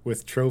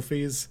 with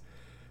trophies,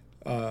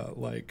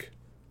 like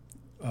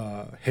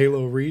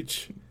Halo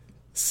Reach,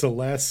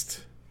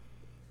 Celeste.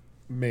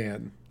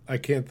 Man, I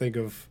can't think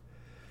of.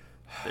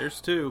 There's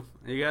two.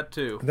 You got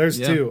two. There's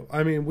two.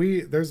 I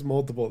mean, there's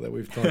multiple that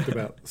we've talked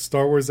about.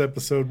 Star Wars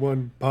Episode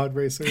 1 Pod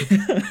Racer.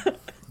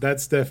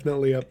 That's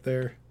definitely up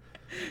there.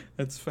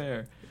 that's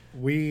fair.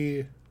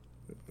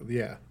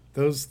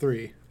 Those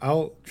three.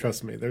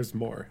 Trust me, there's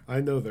more.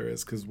 I know there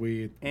is because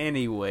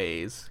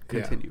Anyways,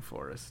 continue,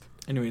 Forrest.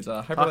 Anyways,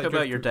 Talk Hyperlight about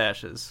Drifter. your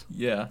dashes.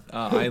 Yeah,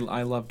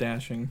 I love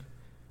dashing.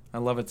 I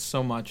love it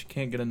so much.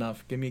 Can't get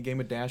enough. Give me a game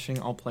of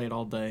dashing. I'll play it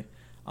all day.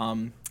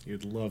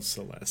 You'd love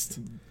Celeste.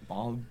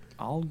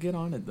 I'll get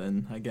on it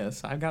then, I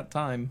guess. I've got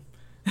time.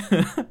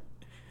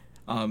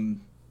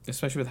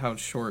 Especially with how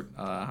short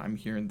I'm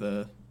hearing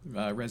the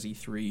Resi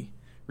 3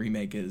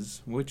 remake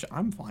is, which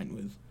I'm fine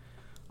with.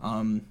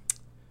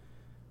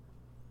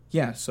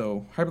 Yeah,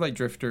 so Hyperlight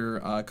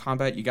Drifter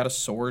combat, you got a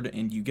sword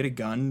and you get a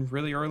gun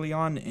really early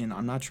on, and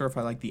I'm not sure if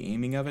I like the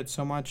aiming of it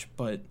so much,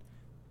 but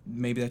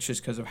maybe that's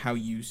just because of how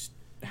used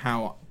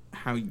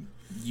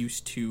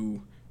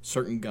to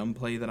certain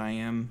gunplay that I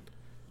am.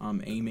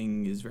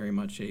 Aiming is very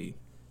much a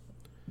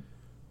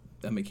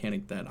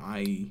mechanic that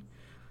I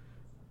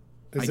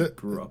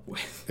grew up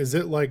with. Is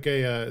it like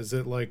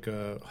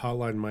a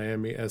Hotline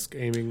Miami-esque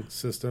aiming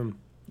system?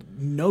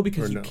 No,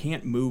 because Or you no?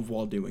 can't move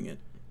while doing it.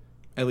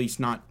 At least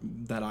not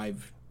that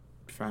I've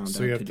found So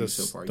out you have to to do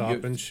so far.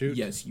 stop and shoot?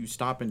 Yes, you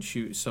stop and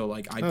shoot. So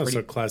like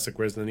So classic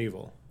Resident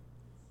Evil.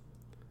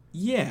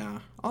 yeah,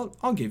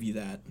 I'll give you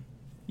that.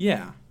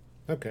 Yeah,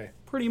 Okay.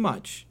 pretty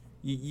much.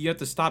 You have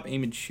to stop,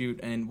 aim, and shoot,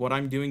 and what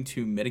I'm doing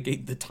to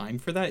mitigate the time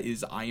for that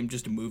is I am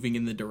just moving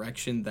in the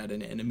direction that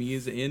an enemy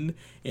is in,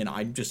 and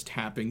I'm just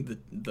tapping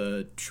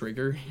the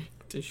trigger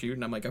to shoot,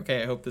 and I'm like,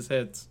 okay, I hope this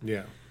hits.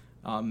 Yeah.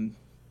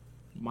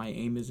 My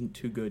aim isn't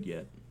too good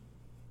yet,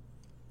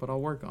 but I'll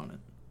work on it.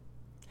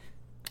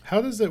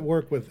 How does it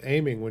work with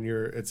aiming when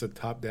it's a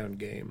top-down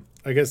game?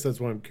 I guess that's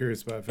what I'm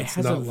curious about. If it's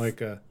not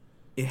like a...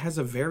 It has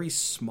a very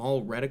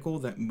small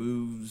reticle that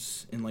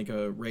moves in like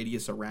a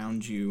radius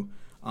around you,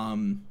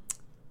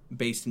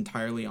 based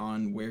entirely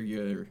on where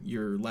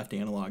your left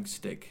analog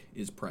stick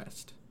is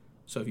pressed.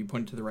 So if you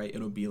point it to the right,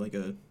 it'll be like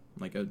a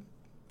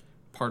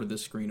part of the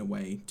screen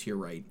away to your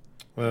right.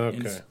 Okay.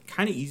 And it's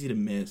kind of easy to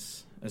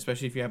miss,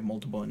 especially if you have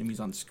multiple enemies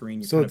on screen.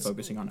 You're So kind of it's-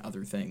 focusing on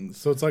other things.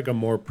 So it's like a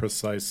more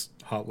precise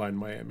Hotline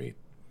Miami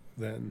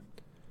than...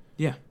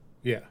 Yeah.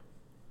 Yeah.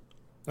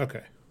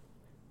 Okay.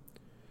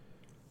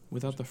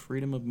 Without the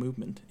freedom of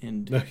movement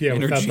and Yeah, energy.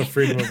 without the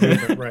freedom of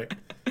movement, right.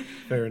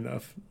 Fair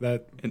enough.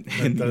 That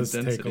and does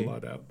take a density.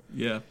 lot out.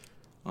 Yeah.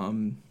 I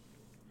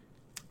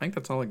think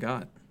that's all I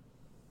got.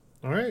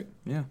 All right.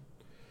 Yeah.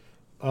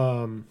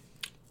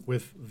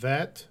 With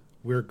that,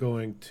 we're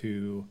going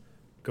to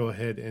go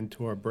ahead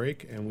into our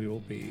break, and we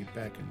will be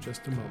back in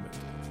just a moment.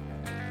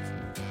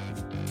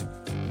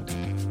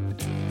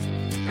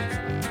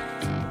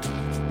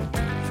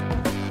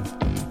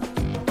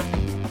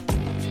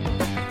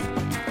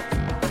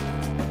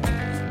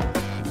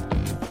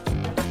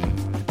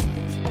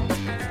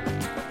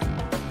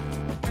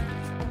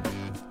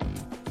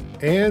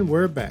 And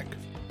we're back.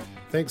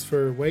 Thanks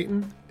for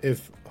waiting.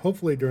 If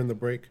hopefully during the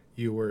break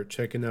you were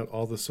checking out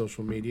all the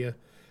social media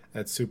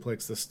at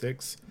Suplex the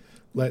Sticks,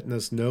 letting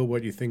us know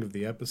what you think of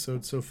the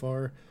episode so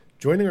far,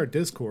 joining our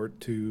Discord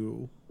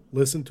to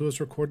listen to us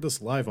record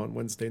this live on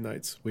Wednesday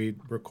nights. We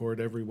record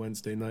every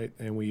Wednesday night,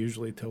 and we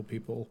usually tell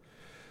people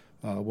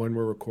when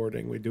we're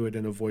recording. We do it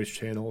in a voice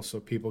channel so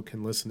people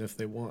can listen if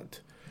they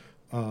want.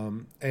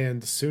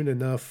 And soon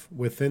enough,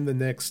 within the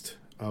next,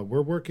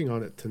 we're working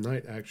on it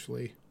tonight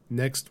actually,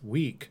 next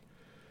week,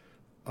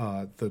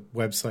 the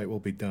website will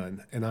be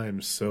done, and I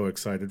am so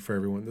excited for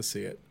everyone to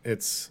see it.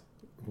 It's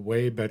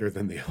way better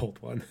than the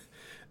old one,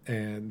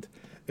 and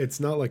it's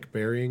not like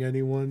burying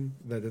anyone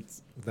that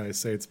I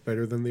say it's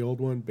better than the old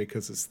one,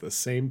 because it's the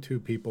same two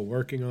people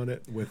working on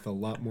it with a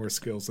lot more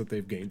skills that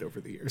they've gained over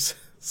the years.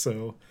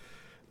 So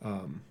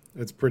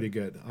it's pretty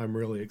good. I'm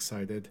really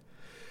excited,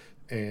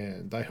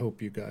 and I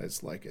hope you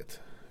guys like it.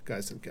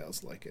 Guys and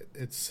gals like it.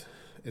 It's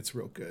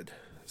real good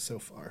so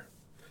far.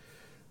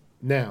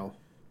 Now,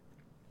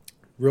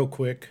 real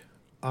quick,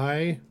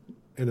 in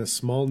a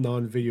small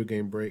non-video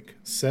game break,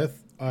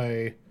 Seth,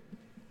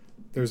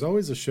 there's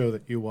always a show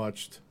that you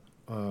watched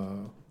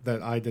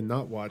that I did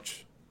not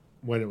watch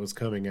when it was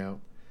coming out,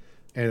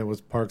 and it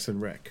was Parks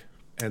and Rec.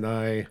 And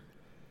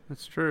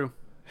That's true.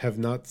 have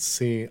not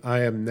seen,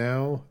 I am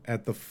now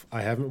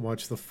I haven't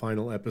watched the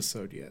final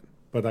episode yet,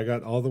 but I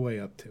got all the way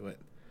up to it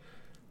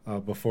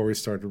before we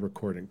started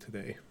recording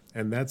today.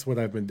 And that's what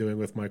I've been doing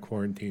with my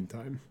quarantine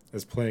time,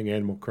 is playing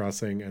Animal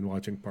Crossing and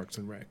watching Parks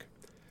and Rec.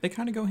 They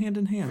kind of go hand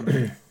in hand.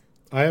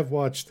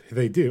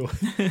 They do.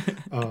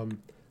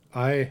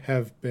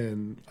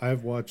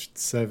 I've watched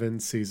 7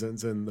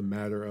 seasons in the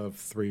matter of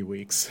 3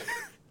 weeks.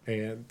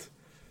 And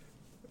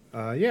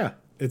yeah,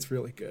 it's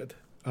really good.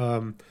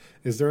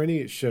 Is there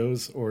any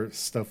shows or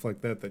stuff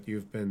like that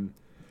you've been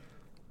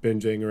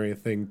binging or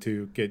anything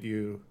to get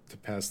you to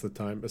pass the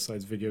time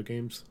besides video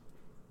games?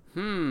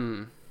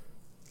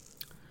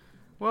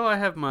 Well, I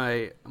have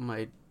my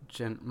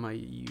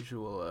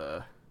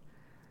usual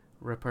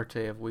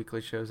repartee of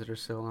weekly shows that are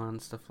still on,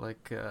 stuff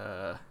like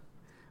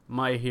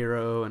My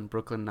Hero and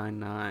Brooklyn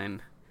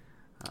Nine-Nine.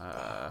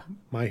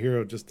 My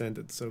Hero just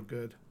ended so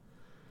good.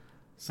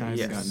 I haven't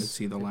Yes, gotten to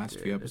see the it last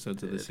few did,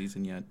 episodes it of the did.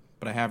 season yet,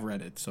 but I have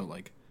read it, so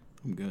like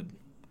I'm good.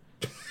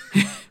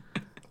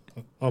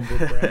 Humble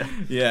brag.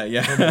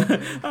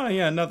 Yeah. Oh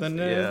yeah, nothing.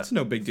 Yeah. It's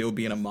no big deal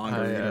being a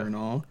manga reader and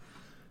all.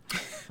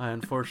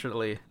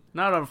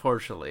 Not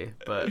unfortunately,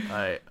 but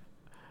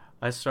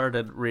I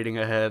started reading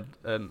ahead,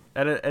 and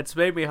it's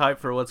made me hype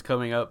for what's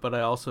coming up, but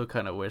I also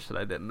kind of wish that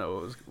I didn't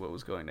know what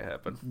was going to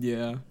happen.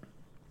 Yeah.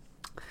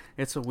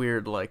 It's a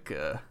weird, like,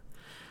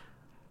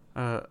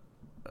 I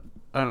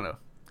don't know.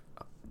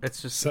 It's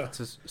just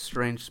it's a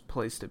strange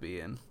place to be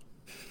in.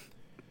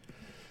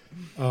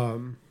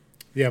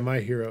 Yeah, My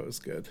Hero is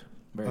good.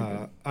 Very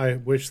good. I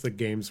wish the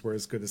games were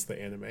as good as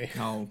the anime.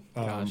 Oh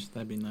gosh,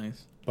 that'd be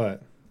nice.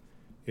 But,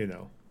 you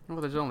know,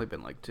 Well, there's only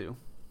been like 2.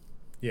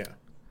 yeah.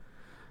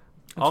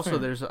 That's Also, fair.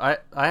 there's I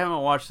haven't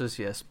watched this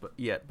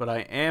yet, but I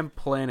am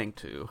planning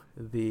to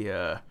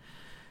the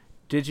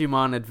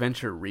Digimon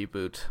Adventure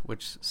reboot,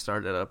 which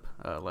started up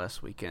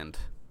last weekend.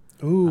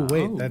 Ooh,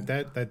 wait, Oh.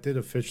 that did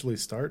officially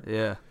start?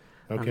 Yeah.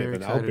 I'm Okay, very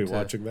then I'll be excited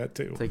watching that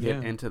too. to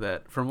get Yeah. into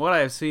that. From what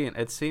I've seen,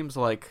 it seems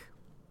like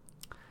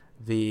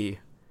the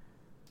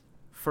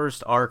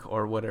first arc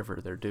or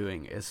whatever they're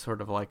doing is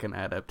sort of like an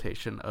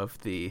adaptation of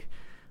the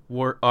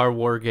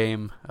war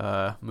game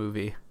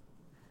movie.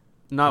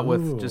 Not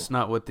with Ooh. the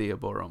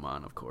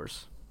Aboromon, of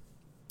course.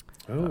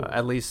 Oh,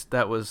 At least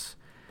that was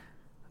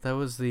kind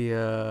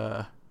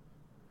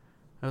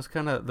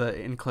of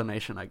the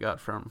inclination I got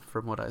from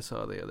what I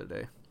saw the other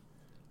day.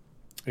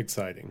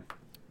 exciting.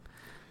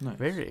 Nice.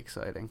 Very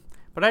exciting.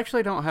 But I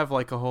actually don't have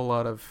like a whole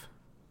lot of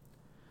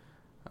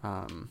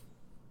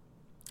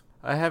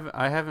I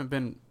haven't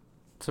been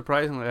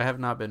surprisingly I have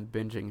not been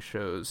binging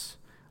shows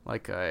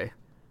like I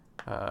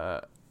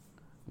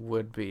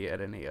would be at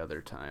any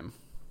other time.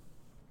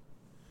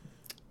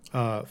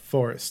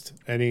 Forrest,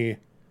 any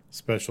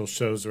special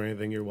shows or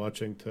anything you're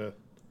watching to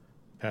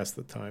pass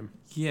the time.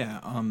 Yeah,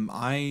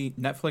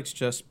 Netflix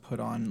just put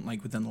on,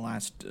 like, within the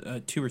last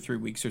 2 or 3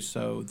 weeks or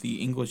so,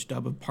 the English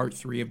dub of Part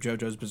 3 of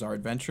JoJo's Bizarre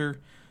Adventure.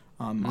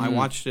 I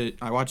watched it.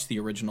 I watched the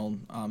original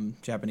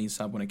Japanese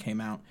sub when it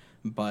came out,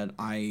 but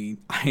I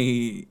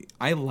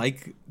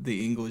like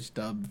the English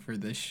dub for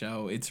this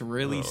show. It's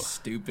really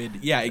stupid.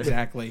 Yeah,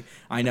 exactly.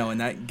 I know,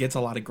 and that gets a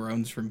lot of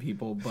groans from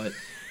people, but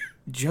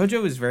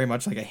JoJo is very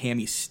much like a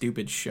hammy,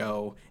 stupid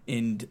show,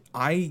 and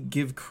I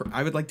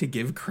would like to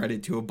give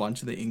credit to a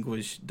bunch of the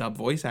English dub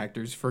voice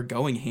actors for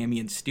going hammy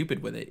and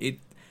stupid with it.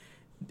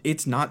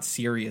 It's not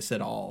serious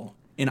at all,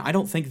 and I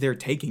don't think they're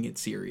taking it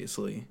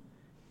seriously.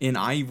 And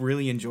I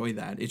really enjoy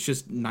that. It's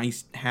just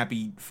nice,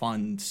 happy,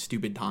 fun,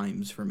 stupid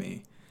times for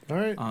me. All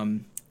right.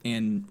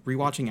 And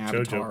rewatching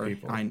Avatar,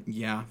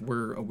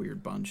 we're a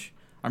weird bunch.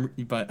 I'm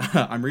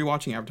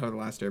rewatching Avatar: The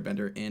Last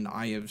Airbender, and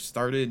I have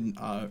started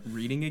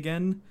reading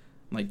again,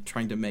 like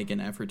trying to make an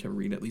effort to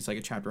read at least like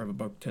a chapter of a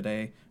book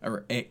today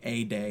or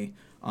a day.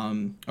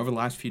 Over the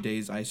last few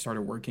days, I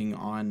started working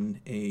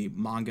on a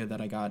manga that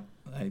I got,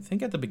 I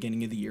think, at the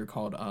beginning of the year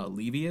called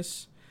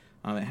Levius.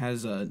 It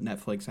has a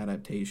Netflix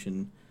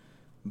adaptation.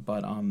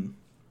 But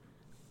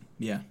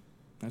yeah,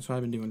 that's what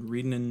I've been doing,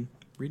 reading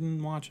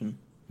and watching.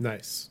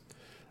 Nice.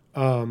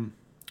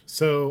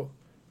 So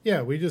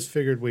yeah, we just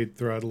figured we'd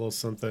throw out a little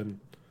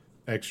something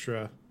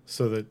extra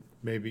so that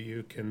maybe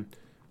you can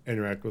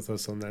interact with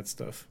us on that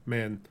stuff.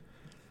 Man,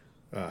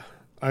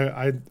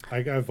 I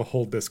have a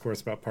whole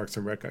discourse about Parks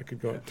and Rec I could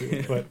go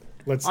into, but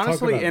let's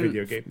Honestly, talk about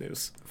video game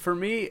news. For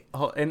me,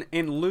 in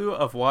lieu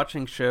of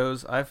watching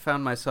shows, I've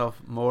found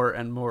myself more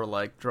and more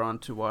like drawn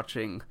to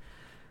watching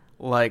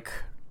like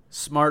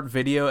smart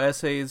video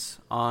essays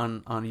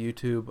on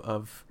YouTube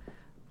of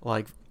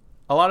like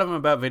a lot of them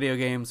about video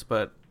games,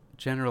 but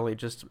generally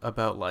just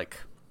about like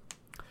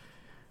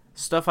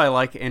stuff I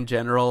like in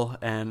general,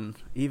 and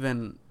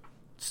even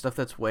stuff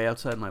that's way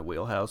outside my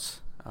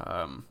wheelhouse.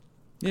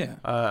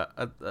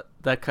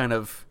 That kind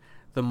of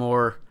the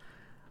more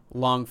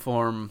long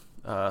form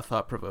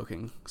thought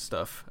provoking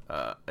stuff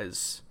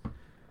is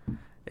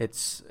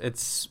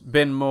it's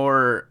been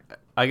more,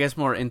 I guess,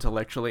 more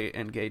intellectually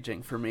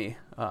engaging for me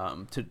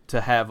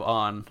to have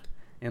on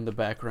in the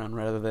background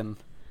rather than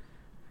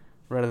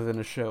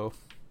a show.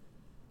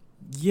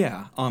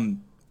 Yeah.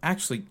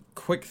 Actually,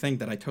 quick thing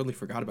that I totally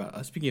forgot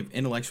about. Speaking of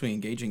intellectually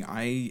engaging,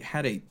 I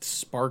had a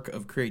spark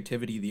of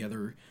creativity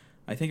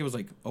I think it was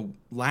like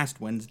last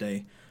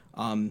Wednesday.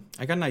 I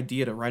got an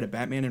idea to write a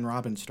Batman and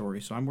Robin story,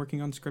 so I'm working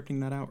on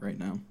scripting that out right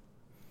now.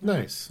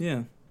 Nice.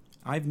 Yeah.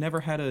 I've never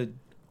had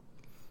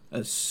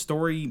a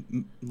story,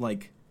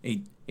 like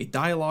a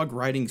dialogue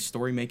writing,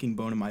 story making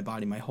bone in my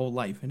body my whole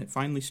life, and it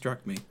finally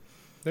struck me.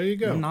 There you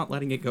go. I'm not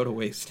letting it go to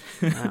waste.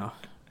 Wow.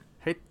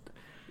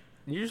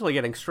 Usually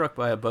getting struck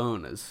by a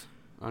bone is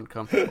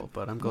uncomfortable,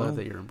 but I'm glad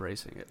that you're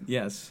embracing it.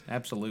 Yes,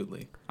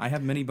 absolutely. I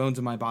have many bones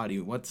in my body.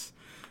 What's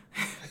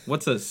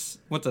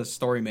a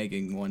story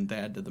making one to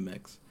add to the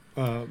mix?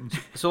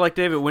 So, like,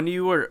 David, when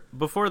you were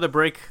before the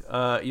break,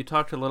 you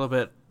talked a little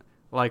bit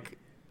like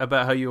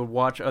about how you would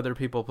watch other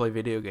people play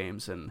video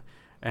games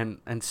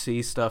and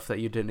see stuff that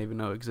you didn't even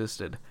know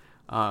existed.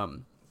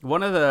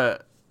 One of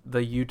the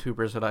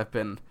YouTubers that I've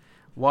been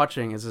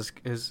watching is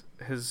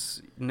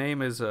his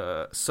name is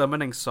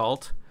Summoning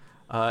Salt,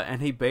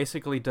 and he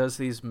basically does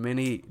these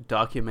mini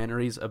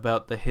documentaries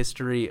about the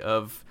history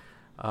of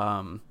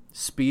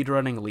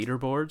speedrunning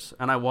leaderboards.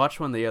 And I watched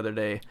one the other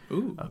day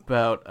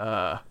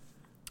about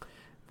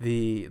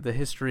the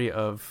history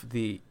of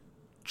the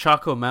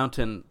Chaco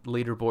Mountain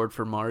leaderboard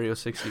for Mario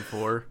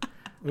 64.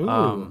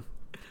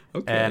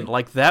 Okay. And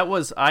like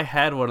I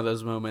had one of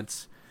those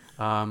moments.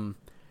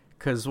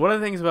 Because one of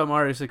the things about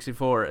Mario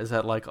 64 is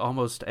that like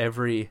almost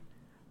every,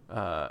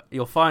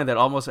 you'll find that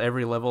almost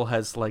every level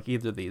has like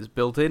either these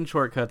built-in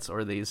shortcuts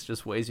or these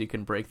just ways you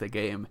can break the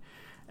game.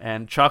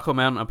 And Choco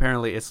Mountain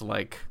apparently is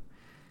like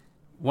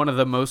one of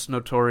the most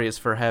notorious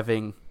for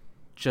having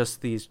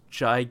just these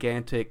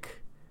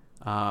gigantic,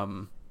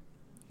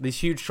 these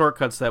huge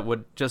shortcuts that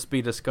would just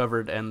be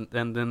discovered, and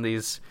then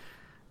these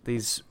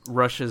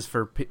rushes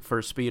for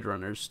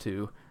speedrunners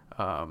to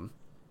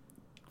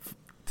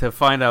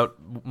find out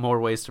more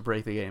ways to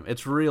break the game.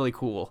 It's really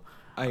cool.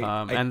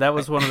 And that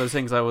was one of those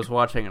things I was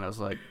watching, and I was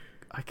like,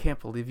 I can't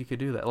believe you could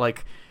do that.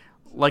 Like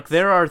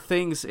there are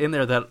things in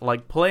there that,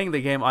 like, playing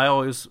the game, I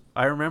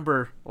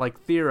remember like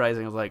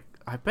theorizing. I was like,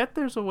 I bet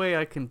there's a way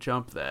I can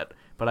jump that,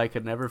 but I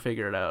could never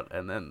figure it out.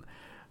 And then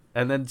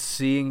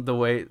seeing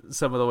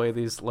some of the way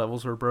these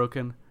levels were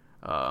broken,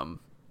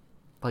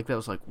 like that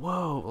was like,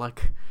 whoa,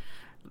 like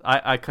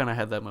I kind of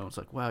had that moment. It's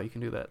like, wow, you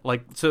can do that.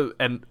 Like, so,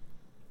 and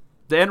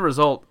the end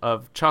result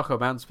of Choco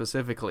Mountain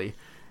specifically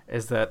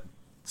is that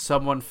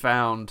someone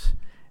found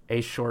a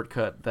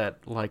shortcut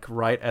that, like,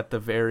 right at the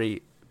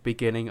very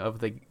beginning of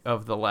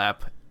the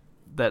lap,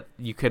 that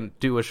you can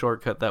do a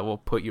shortcut that will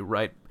put you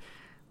right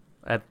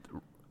at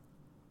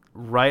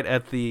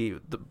the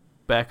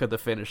back of the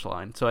finish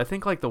line. So I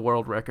think like the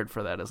world record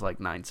for that is like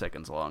 9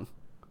 seconds long.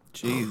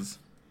 Jeez.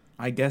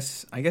 I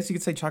guess you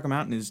could say Choco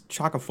Mountain is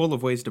chock full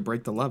of ways to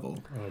break the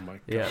level. Oh my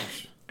gosh. Yeah.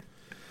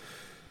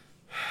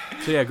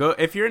 So yeah, go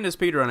if you're into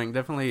speedrunning,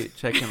 definitely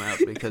check him out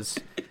because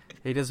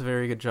he does a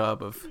very good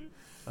job of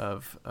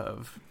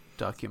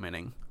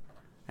documenting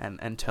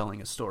and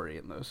telling a story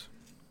in those.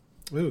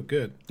 Ooh,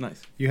 good.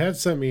 Nice. You have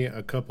sent me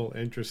a couple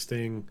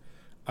interesting.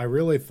 I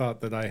really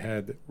thought that I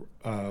had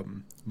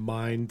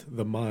mined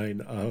the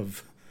mine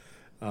of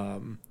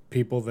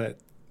people that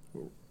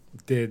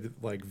did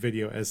like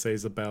video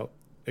essays about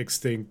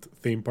extinct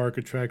theme park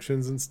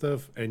attractions and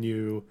stuff, and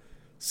you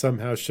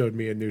somehow showed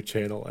me a new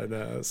channel,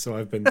 and so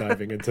I've been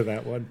diving into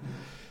that one.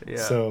 Yeah.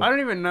 So I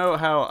don't even know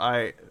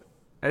how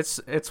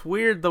it's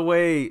weird the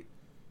way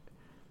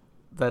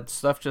that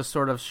stuff just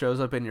sort of shows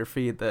up in your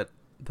feed that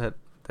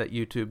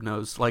YouTube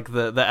knows, like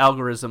the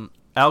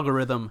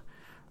algorithm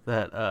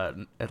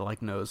that it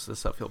like knows the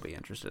stuff you'll be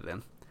interested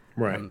in.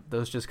 right. And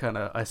those just kind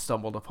of, I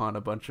stumbled upon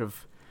a bunch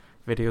of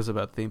videos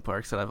about theme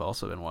parks that I've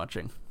also been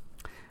watching.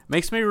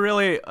 Makes me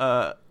really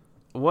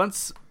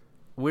once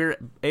we're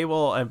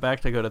able and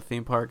back to go to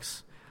theme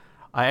parks,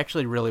 I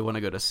actually really want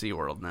to go to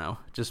SeaWorld now,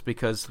 just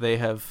because they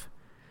have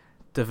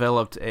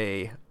developed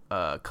a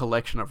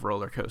collection of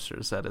roller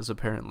coasters that is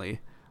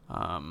apparently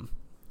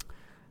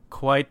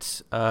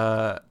quite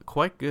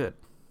good.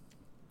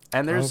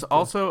 And there's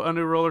also a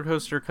new roller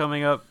coaster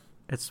coming up.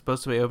 It's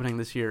supposed to be opening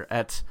this year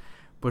at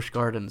Busch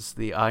Gardens,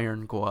 the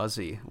Iron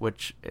Gwazi,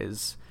 which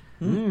is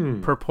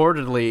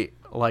purportedly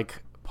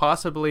like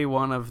possibly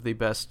one of the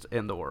best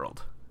in the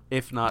world,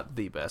 if not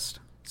the best.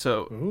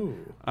 So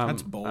Ooh,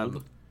 that's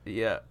bold.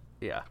 Yeah.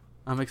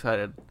 I'm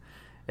excited.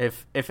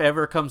 If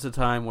ever comes a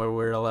time where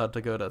we're allowed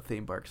to go to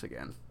theme parks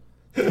again,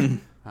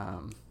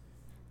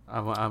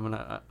 I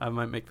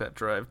might make that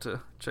drive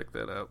to check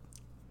that out.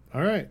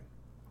 all right,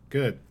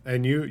 good.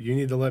 And you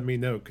need to let me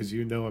know because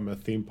you know I'm a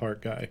theme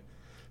park guy.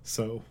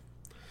 So,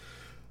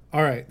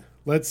 all right,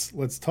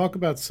 let's talk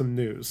about some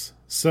news.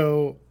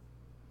 So,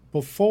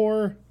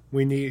 before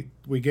we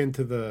get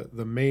into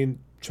the main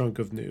chunk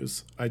of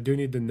news, I do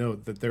need to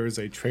note that there is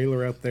a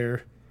trailer out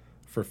there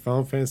for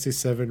Final Fantasy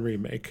VII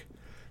Remake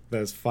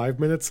that is 5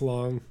 minutes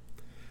long,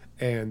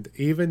 and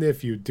even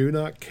if you do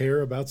not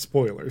care about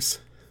spoilers,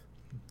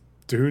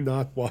 do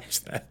not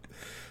watch that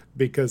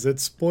because it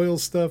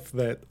spoils stuff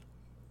that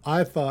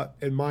I thought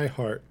in my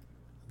heart,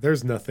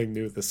 there's nothing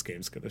new this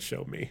game's going to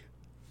show me.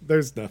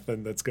 There's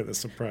nothing that's going to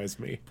surprise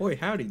me. Boy,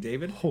 howdy,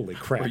 David. Holy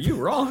crap. Are you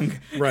wrong?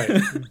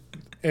 Right.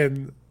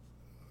 And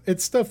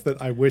it's stuff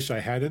that I wish I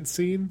hadn't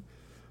seen,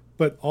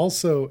 but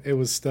also it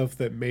was stuff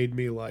that made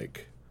me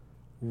like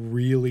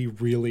really,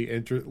 really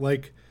interested.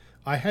 Like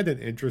I had an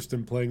interest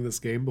in playing this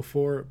game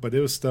before, but it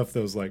was stuff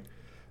that was like,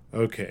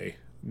 okay,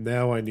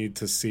 now I need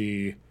to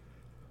see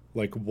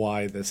like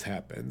why this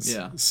happens.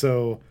 Yeah.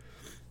 So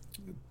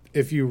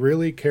if you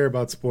really care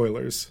about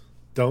spoilers,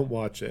 don't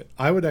watch it.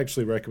 I would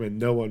actually recommend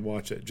no one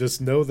watch it.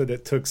 Just know that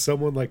it took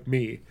someone like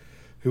me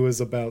who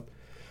was about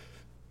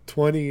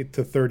 20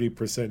 to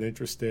 30%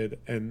 interested,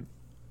 and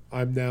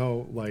I'm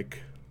now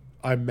like,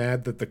 I'm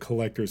mad that the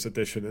collector's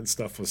edition and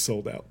stuff was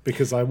sold out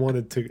because I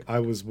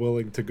was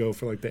willing to go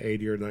for like the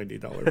 $80 or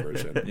 $90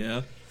 version.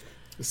 Yeah.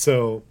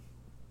 So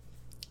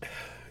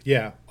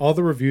yeah, all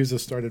the reviews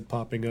have started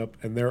popping up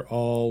and they're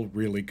all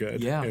really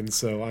good. Yeah. And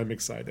so I'm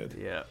excited.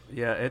 Yeah,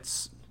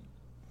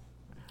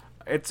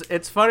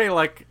 it's funny,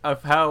 like,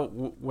 of how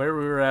where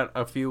we were at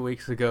a few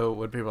weeks ago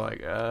when people were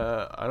like,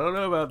 I don't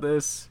know about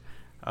this,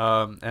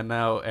 and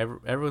now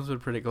everyone's been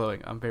pretty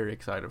glowing. I'm very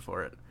excited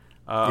for it.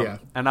 Yeah.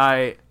 And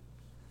I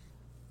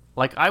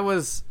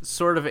was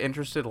sort of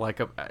interested,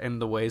 like, in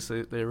the ways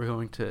that they were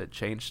going to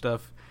change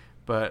stuff,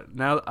 but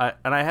now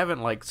I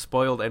haven't like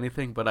spoiled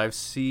anything, but I've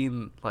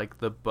seen like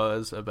the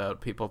buzz about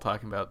people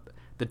talking about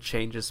the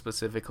changes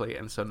specifically,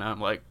 and so now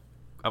I'm like,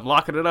 I'm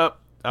locking it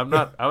up. I'm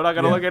not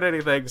gonna look at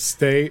anything.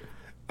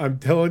 I'm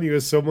telling you,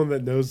 as someone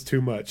that knows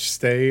too much,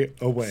 stay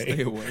away.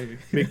 Stay away.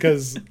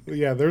 Because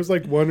yeah, there's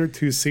like one or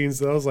two scenes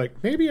that I was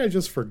like, maybe I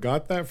just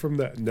forgot that from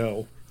that.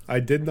 No, I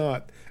did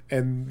not.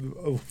 And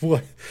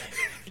what,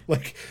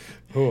 like,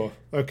 oh,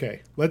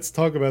 okay. Let's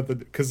talk about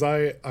because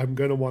I'm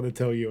gonna want to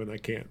tell you and I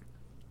can't.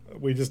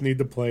 We just need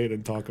to play it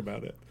and talk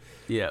about it.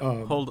 Yeah.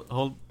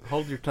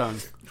 Hold your tongue.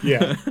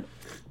 Yeah.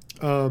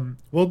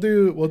 We'll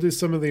do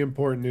some of the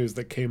important news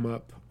that came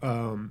up.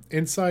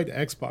 Inside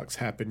Xbox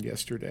happened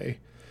yesterday,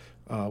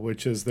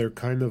 which is their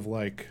kind of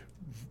like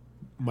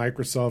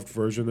Microsoft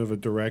version of a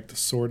Direct,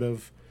 sort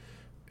of.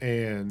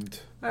 And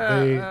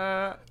they,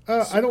 I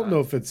don't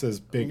know if it's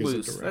as big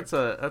loose. as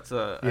a Direct.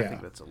 I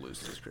think that's a loose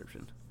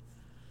description.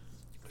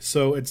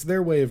 So it's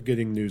their way of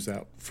getting news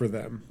out for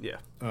them. Yeah.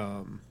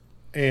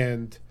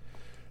 And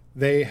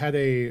they had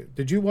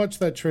did you watch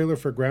that trailer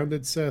for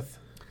Grounded, Seth?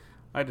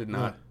 I did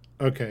not.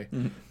 Okay.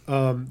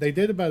 Mm-hmm. They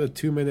did about a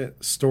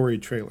 2-minute story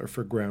trailer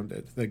for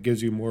Grounded that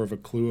gives you more of a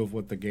clue of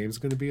what the game's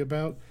going to be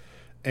about.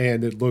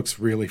 And it looks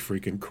really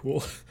freaking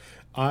cool.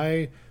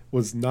 I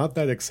was not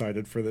that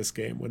excited for this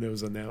game when it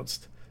was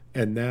announced.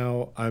 And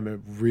now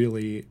I'm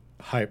really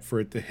hyped for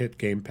it to hit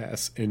Game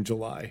Pass in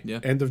July. Yeah.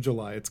 End of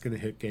July, it's going to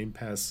hit Game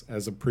Pass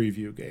as a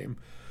preview game,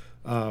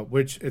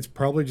 which it's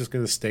probably just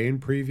going to stay in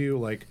preview.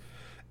 Like,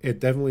 it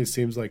definitely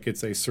seems like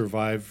it's a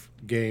survive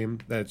game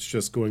that's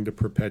just going to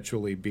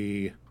perpetually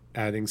be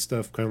adding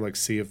stuff, kind of like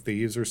Sea of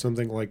Thieves or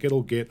something. Like,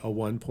 it'll get a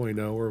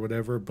 1.0 or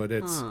whatever, but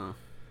it's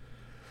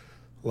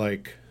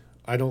like,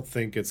 I don't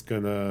think it's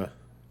going to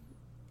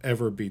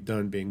ever be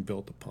done being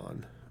built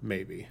upon.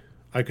 Maybe.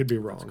 I could be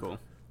wrong. That's cool.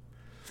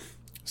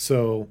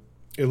 So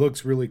it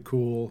looks really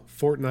cool,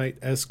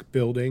 Fortnite-esque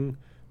building,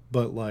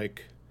 but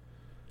like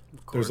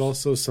there's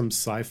also some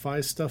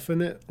sci-fi stuff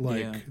in it.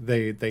 Like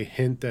they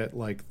hint at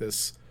like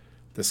this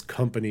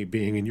company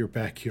being in your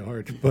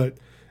backyard, but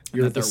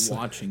you're that they're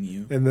watching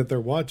you, and that they're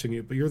watching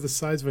you, but you're the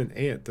size of an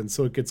ant, and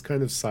so it gets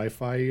kind of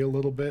sci-fi a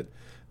little bit.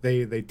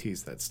 They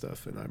tease that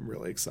stuff, and I'm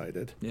really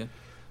excited. Yeah.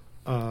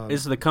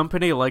 Is the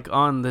company like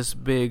on this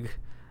big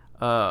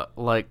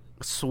like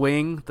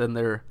swing?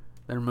 Then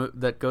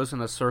that goes in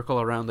a circle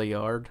around the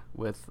yard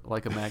with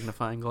like a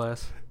magnifying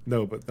glass.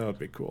 No, but that would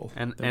be cool.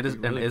 And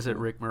is it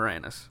Rick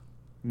Moranis?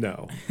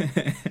 No.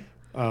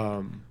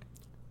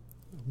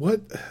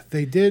 What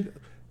they did,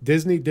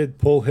 Disney did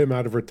pull him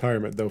out of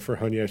retirement though for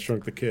Honey I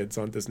Shrunk the Kids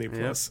on Disney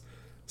Plus.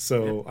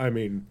 So I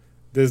mean,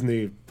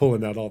 Disney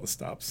pulling out all the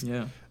stops.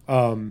 Yeah.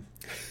 Minecraft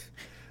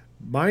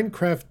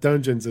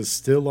Dungeons is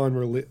still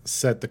on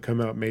set to come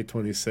out May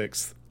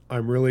 26th.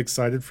 I'm really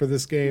excited for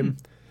this game.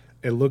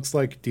 It looks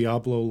like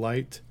Diablo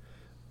Light,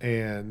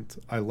 and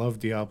I love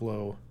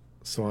Diablo,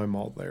 so I'm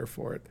all there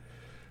for it.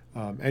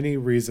 Any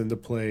reason to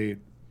play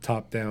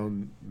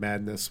top-down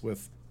madness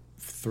with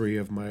 3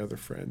 of my other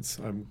friends,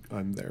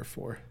 I'm there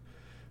for.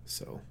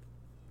 So,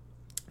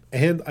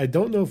 and I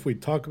don't know if we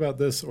talk about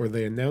this or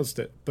they announced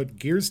it, but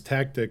Gears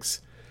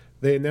Tactics,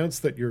 they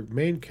announced that your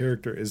main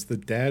character is the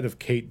dad of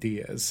Kate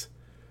Diaz,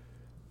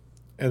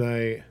 and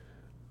I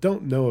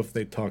don't know if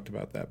they talked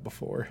about that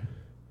before,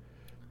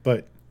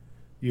 but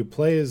you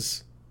play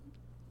as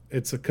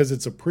because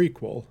it's a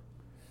prequel,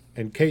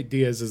 and Kate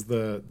Diaz is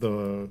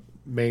the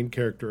main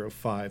character of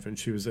 5, and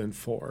she was in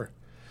 4,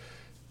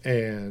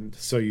 and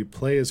so you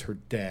play as her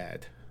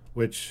dad,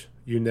 which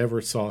you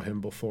never saw him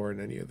before in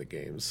any of the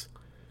games,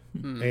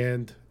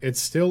 and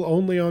it's still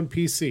only on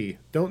PC.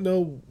 Don't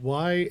know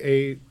why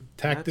a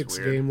tactics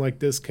game like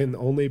this can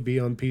only be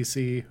on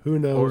PC. Who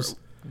knows?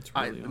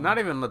 Not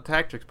even the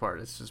tactics part.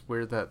 It's just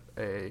weird that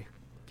a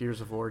Gears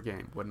of War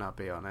game would not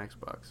be on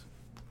Xbox.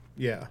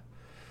 Yeah.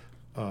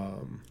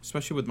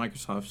 Especially with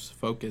Microsoft's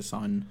focus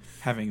on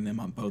having them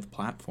on both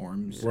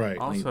platforms. Right.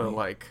 Also,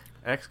 like,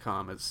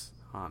 XCOM is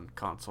on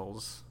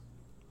consoles.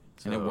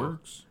 And it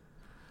works.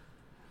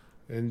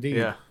 Indeed.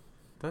 Yeah.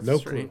 That's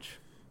strange.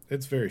 Clue.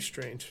 It's very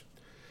strange.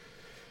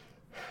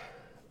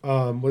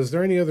 Was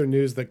there any other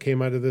news that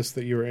came out of this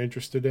that you were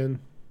interested in,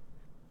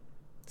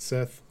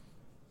 Seth?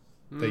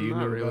 That you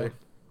knew really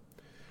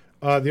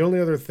about? The only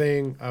other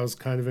thing I was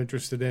kind of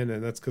interested in,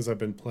 and that's because I've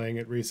been playing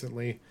it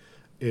recently,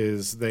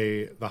 is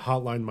the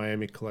Hotline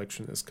Miami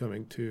collection is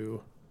coming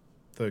to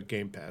the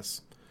Game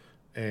Pass,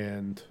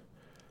 and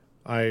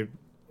I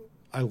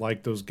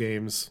like those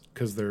games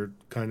because they're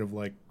kind of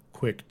like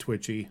quick,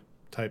 twitchy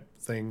type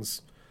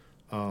things,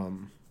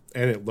 and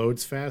it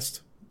loads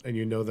fast, and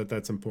you know that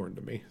that's important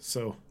to me.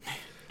 So,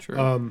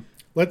 True.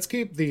 Let's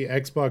keep the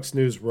Xbox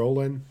news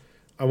rolling.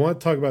 I want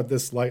to talk about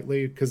this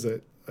lightly because I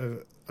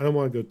don't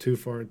want to go too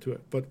far into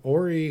it, but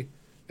Ori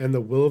and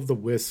the Will of the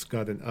Wisps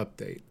got an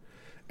update.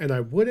 And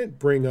I wouldn't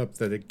bring up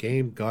that a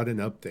game got an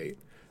update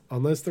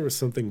unless there was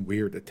something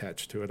weird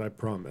attached to it, I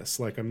promise.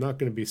 Like, I'm not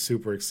going to be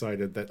super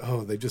excited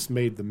that, they just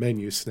made the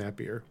menu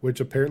snappier, which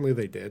apparently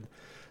they did.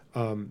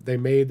 They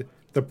made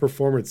the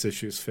performance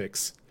issues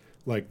fix,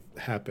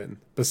 happen,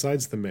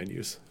 besides the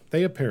menus.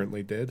 They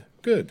apparently did.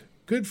 Good.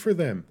 Good for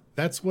them.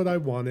 That's what I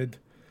wanted.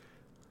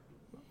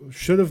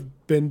 Should have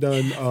been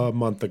done a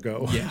month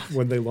ago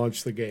when they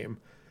launched the game.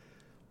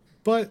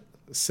 But,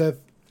 Seth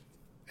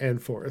and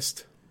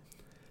Forrest...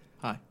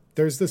 Hi.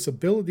 There's this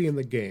ability in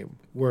the game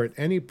where at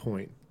any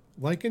point,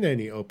 like in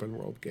any open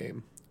world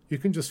game, you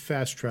can just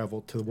fast travel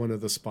to one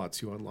of the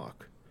spots you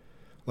unlock.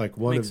 Like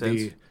one Makes of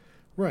the... sense.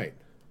 Right.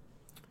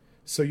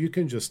 So you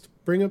can just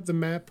bring up the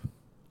map,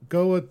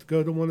 go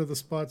to one of the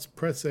spots,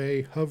 press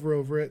A, hover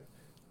over it,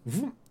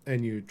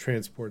 and you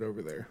transport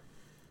over there.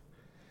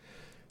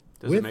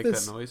 Does it make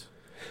that noise?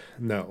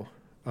 No.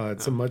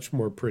 It's a much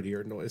more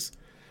prettier noise.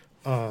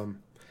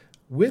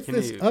 With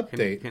this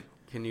update...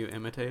 Can you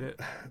imitate it?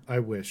 I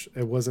wish.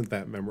 It wasn't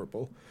that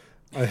memorable.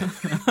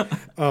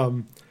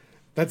 That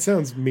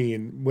sounds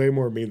mean, way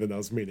more mean than I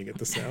was meaning it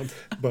to sound.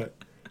 But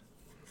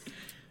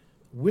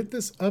with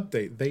this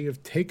update, they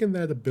have taken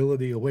that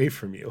ability away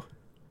from you.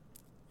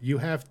 You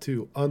have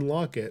to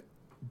unlock it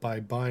by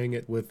buying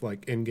it with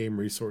in-game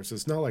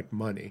resources, not like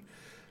money,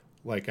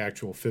 like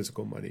actual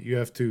physical money. You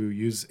have to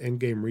use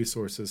in-game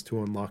resources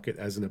to unlock it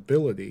as an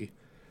ability.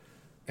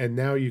 And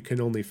now you can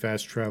only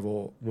fast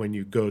travel when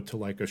you go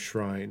to a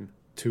shrine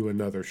to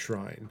another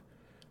shrine,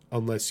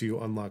 unless you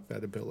unlock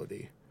that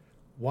ability.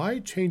 Why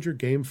change your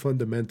game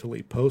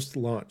fundamentally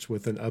post-launch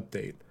with an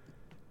update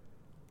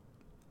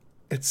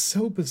It's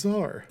so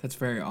bizarre. That's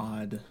very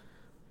odd.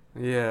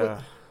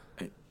 Yeah.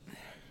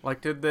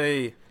 Like, did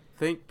they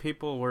think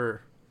people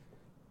were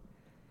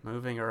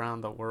moving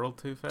around the world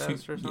too fast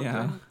or something?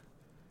 Yeah.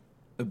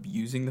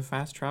 Abusing the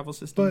fast travel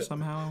system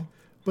somehow.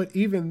 But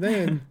even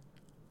then,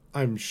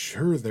 I'm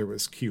sure there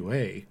was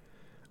QA.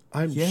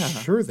 I'm Yeah.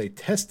 sure they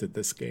tested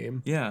this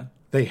game. Yeah.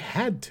 They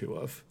had to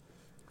have.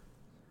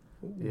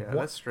 Yeah,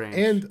 that's strange.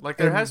 And like,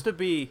 there has to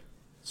be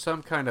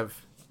some kind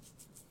of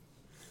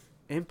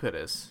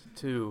impetus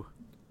to...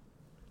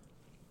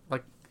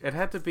 Like, it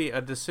had to be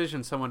a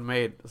decision someone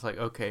made. It's like,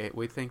 okay,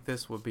 we think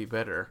this would be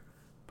better.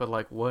 But,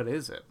 like, what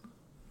is it?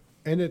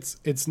 And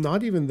it's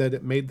not even that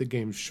it made the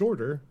game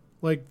shorter.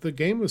 Like, the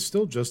game was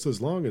still just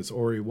as long as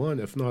Ori 1,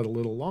 if not a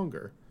little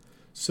longer.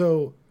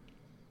 So,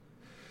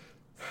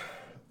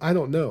 I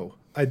don't know.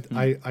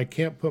 I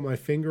can't put my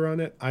finger on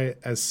it.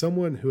 As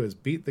someone who has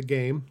beat the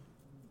game,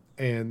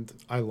 and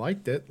I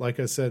liked it, like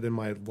I said in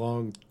my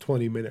long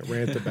 20-minute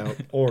rant about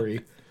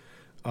Ori,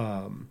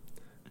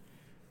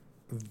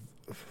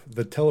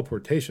 the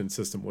teleportation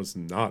system was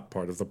not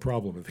part of the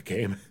problem of the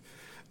game.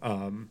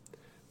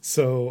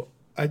 So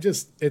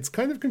it's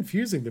kind of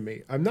confusing to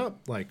me. I'm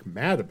not like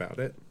mad about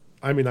it.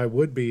 I mean, I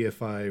would be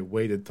if I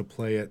waited to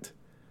play it.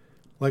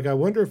 Like, I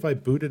wonder if I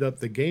booted up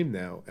the game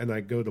now and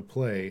I go to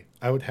play,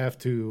 I would have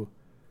to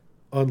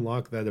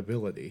unlock that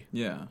ability.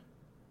 Yeah.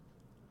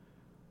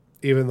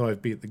 Even though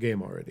I've beat the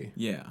game already.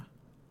 Yeah.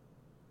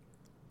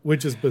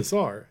 Which is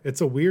bizarre.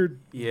 It's a weird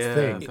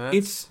thing.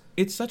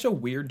 It's such a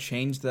weird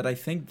change that I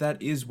think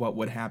that is what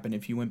would happen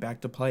if you went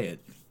back to play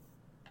it.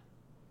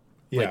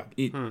 Yeah.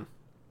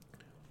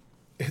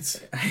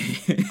 It's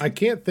I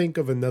can't think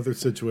of another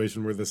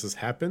situation where this has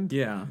happened.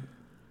 Yeah.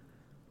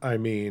 I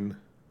mean,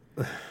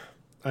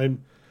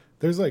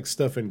 there's like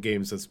stuff in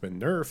games that's been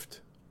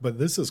nerfed, but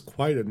this is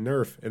quite a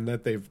nerf in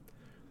that they've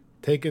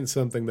taken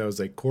something that was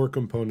a core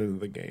component of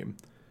the game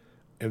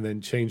and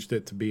then changed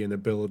it to be an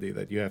ability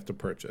that you have to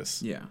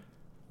purchase. Yeah.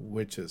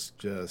 Which is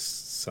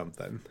just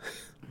something.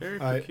 Very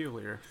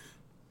peculiar.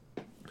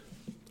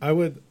 I'll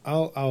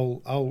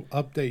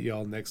update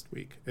y'all next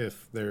week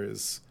if there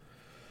is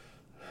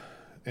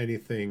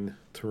anything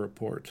to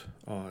report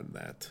on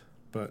that,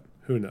 but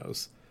who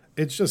knows?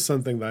 It's just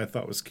something that I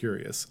thought was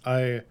curious.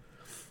 I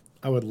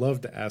would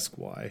love to ask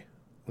why,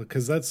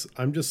 because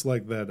I'm just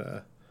like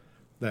that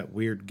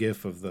weird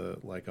gif of the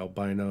like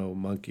albino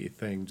monkey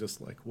thing,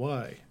 just like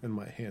why, and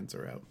my hands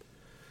are out.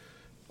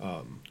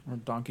 Or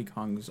Donkey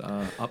Kong's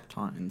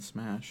Uptime in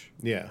Smash.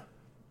 Yeah.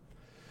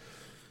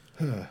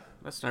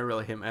 That's not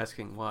really him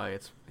asking why.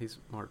 He's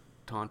more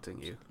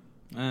taunting you.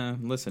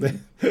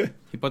 Listen,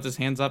 he puts his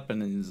hands up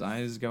and his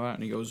eyes go out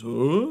and he goes,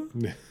 huh?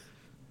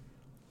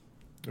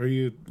 Are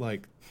you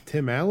like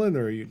Tim Allen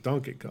or are you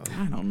Donkey Kong?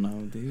 I don't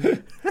know,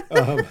 dude.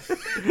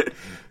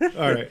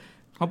 All right.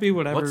 I'll be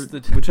whichever what's the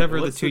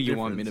the two you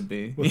want me to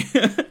be.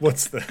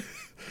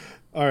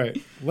 All right,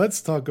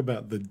 let's talk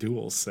about the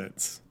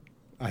DualSense.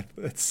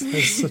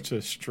 It's such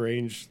a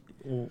strange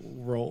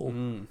role.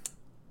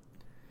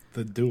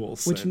 The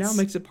DualSense. Which now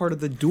makes it part of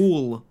the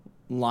Dual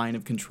line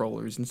of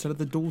controllers instead of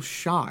the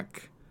DualShock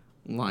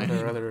line. Are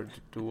there other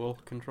dual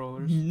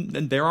controllers?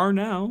 And there are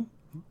now.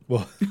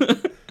 Well,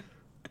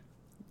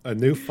 a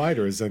new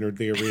fighter has entered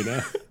the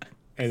arena,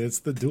 and it's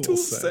the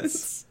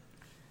DualSense.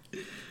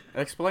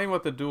 Explain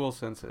what the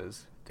DualSense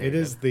is, David. It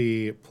is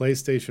the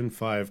PlayStation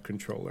 5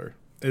 controller.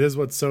 It is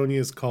what Sony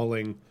is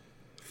calling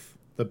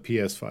the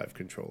PS5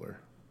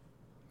 controller.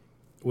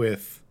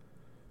 With,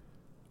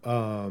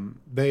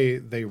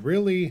 they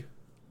really,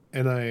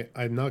 and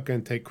I'm not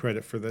going to take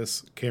credit for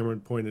this.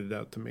 Cameron pointed it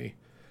out to me.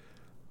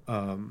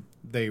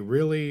 They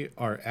really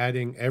are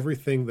adding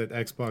everything that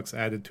Xbox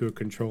added to a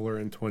controller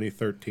in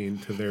 2013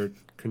 to their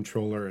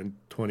controller in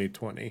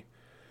 2020.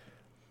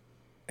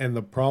 And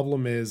the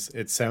problem is,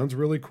 it sounds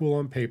really cool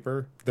on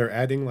paper. They're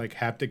adding like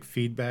haptic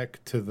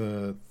feedback to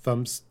the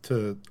thumbs,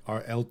 to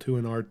our L2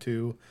 and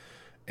R2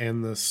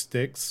 and the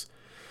sticks.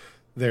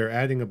 They're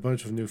adding a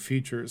bunch of new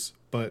features,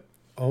 but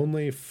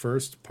only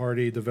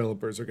first-party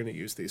developers are going to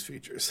use these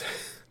features.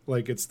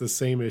 Like, it's the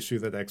same issue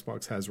that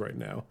Xbox has right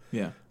now.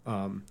 Yeah.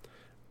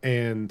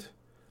 And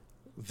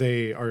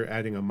they are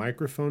adding a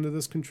microphone to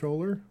this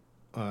controller.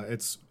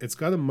 It's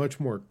got a much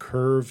more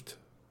curved,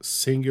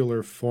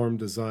 singular form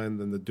design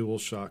than the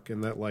DualShock,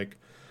 in that like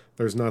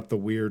there's not the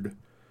weird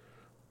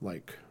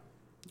like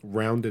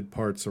rounded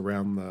parts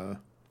around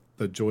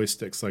the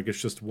joysticks. Like,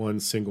 it's just one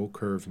single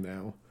curve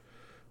now.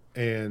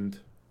 And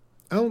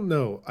I don't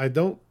know.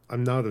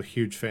 I'm not a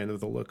huge fan of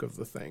the look of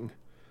the thing.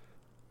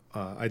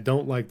 I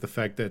don't like the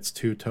fact that it's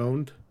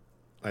two-toned.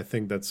 I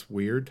think that's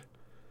weird.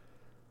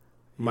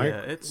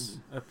 It's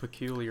a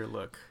peculiar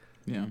look.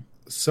 Yeah.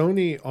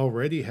 Sony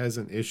already has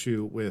an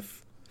issue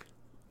with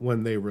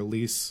when they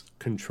release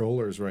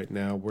controllers right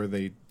now, where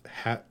they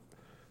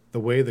the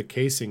way the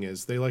casing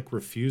is, they like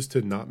refuse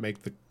to not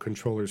make the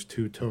controllers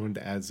two-toned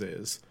as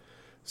is.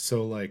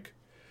 So like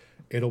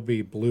it'll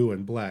be blue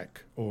and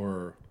black,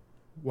 or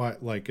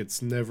what, like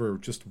it's never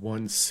just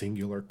one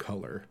singular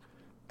color.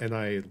 And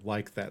I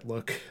like that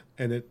look.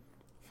 And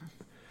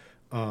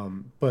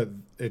But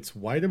it's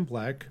white and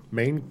black.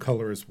 Main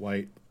color is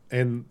white.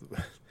 And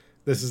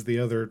this is the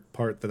other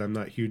part that I'm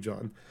not huge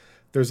on.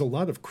 There's a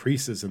lot of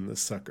creases in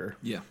this sucker.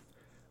 Yeah.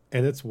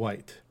 And it's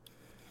white.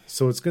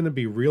 So it's going to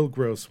be real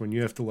gross when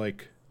you have to,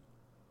 like,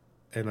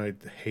 and I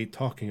hate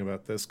talking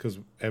about this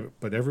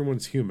but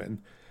everyone's human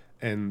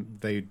and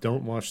they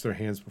don't wash their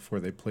hands before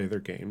they play their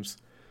games.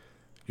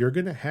 You're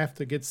going to have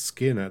to get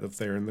skin out of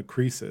there in the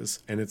creases,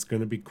 and it's going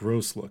to be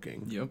gross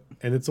looking. Yep.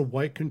 And it's a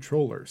white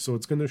controller, so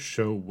it's going to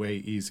show way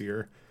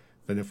easier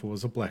than if it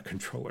was a black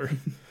controller.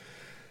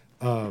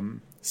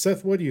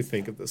 Seth, what do you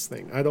think of this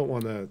thing? I don't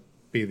want to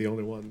be the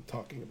only one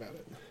talking about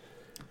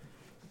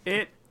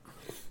it.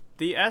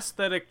 The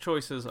aesthetic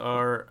choices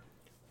are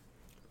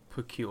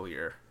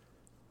peculiar.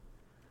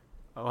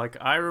 Like,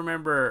 I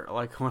remember,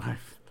 like, when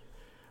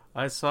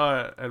I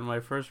saw it, and my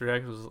first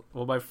reaction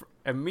was, my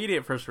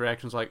immediate first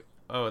reaction was like,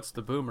 oh, it's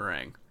the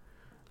boomerang.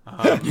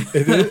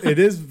 It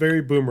is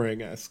very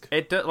boomerang-esque.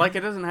 It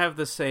doesn't have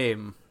the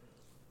same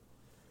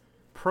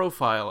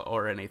profile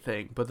or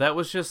anything, but that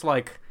was just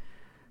like,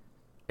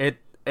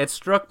 it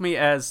struck me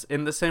as,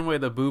 in the same way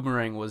the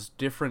boomerang was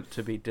different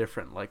to be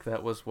different. Like,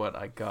 that was what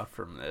I got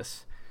from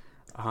this.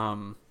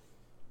 And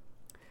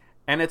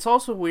it's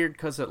also weird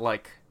because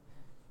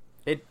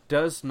it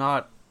does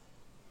not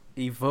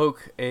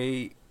evoke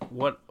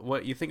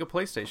what you think a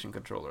PlayStation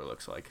controller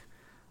looks like.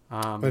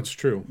 That's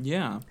true.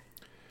 Yeah.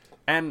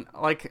 And,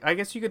 like, I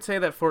guess you could say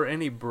that for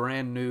any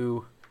brand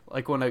new,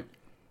 like,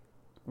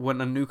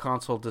 when a new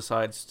console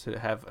decides to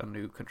have a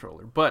new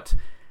controller. But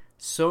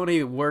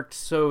Sony worked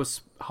so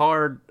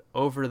hard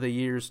over the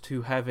years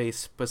to have a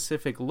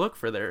specific look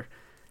for their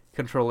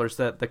controllers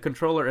that the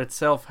controller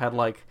itself had,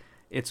 like,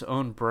 its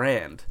own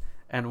brand.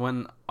 And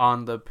when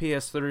on the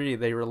PS3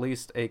 they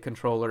released a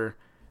controller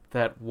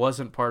that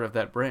wasn't part of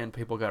that brand,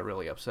 people got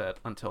really upset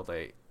until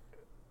they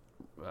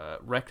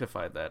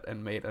rectified that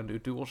and made a new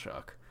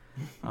DualShock.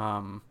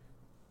 And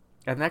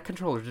that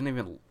controller didn't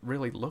even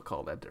really look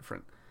all that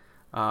different.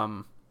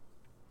 Man,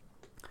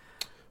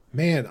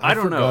 I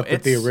don't know. forgot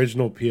that the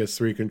original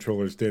PS3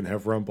 controllers didn't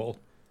have rumble.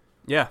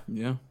 Yeah.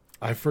 Yeah.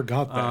 I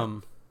forgot that.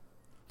 Wow.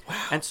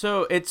 And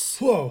so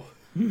Whoa.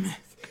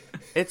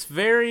 It's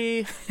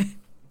very...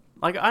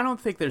 Like, I don't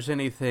think there's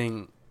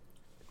anything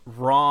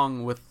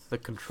wrong with the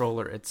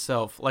controller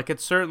itself. Like, it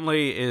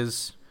certainly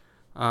is...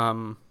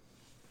 like,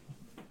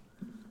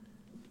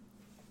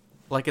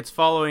 it's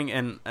following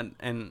and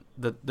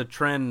the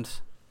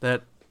trend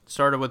that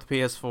started with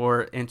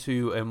PS4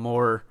 into a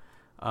more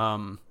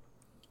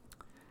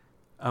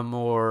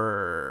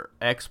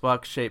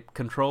Xbox-shaped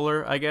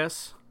controller, I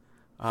guess.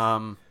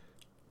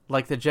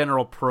 Like, the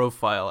general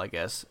profile, I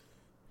guess.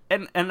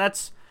 And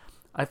that's...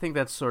 I think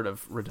that's sort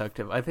of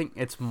reductive. I think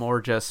it's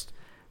more just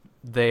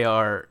they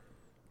are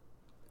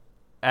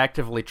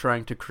actively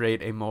trying to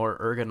create a more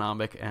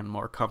ergonomic and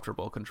more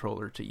comfortable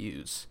controller to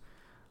use.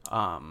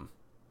 And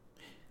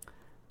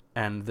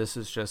this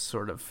is just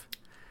sort of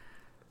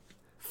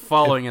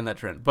following in that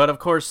trend. But of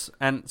course,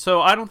 and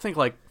so I don't think,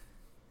 like,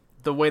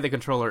 the way the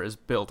controller is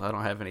built, I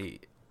don't have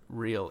any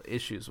real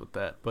issues with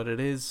that. But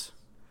it's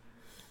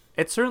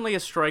certainly a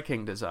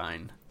striking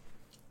design.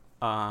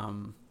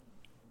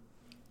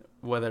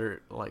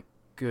 Whether, like,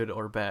 good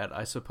or bad,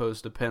 I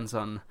suppose depends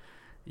on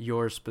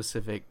your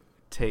specific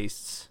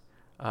tastes.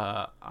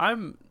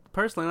 I'm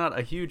personally not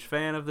a huge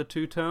fan of the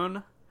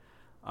two-tone.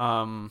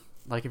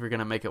 Like, if you're going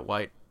to make it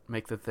white,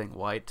 make the thing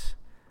white.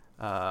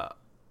 I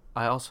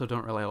also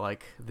don't really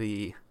like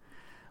the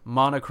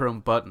monochrome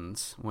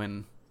buttons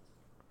when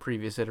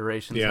previous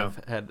iterations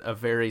have had a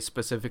very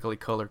specifically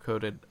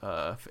color-coded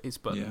face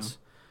buttons.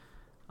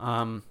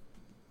 Yeah.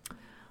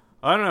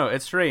 I don't know,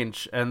 it's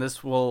strange, and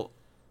this will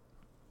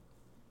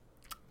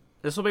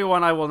be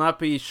one I will not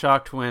be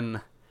shocked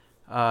when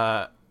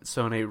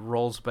Sony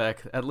rolls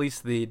back at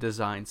least the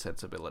design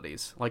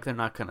sensibilities. Like, they're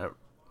not gonna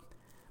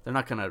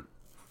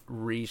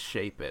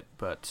reshape it,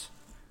 but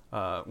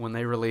when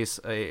they release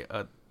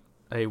a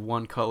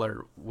one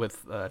color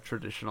with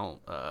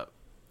traditional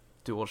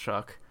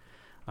DualShock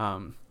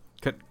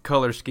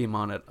color scheme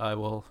on it, it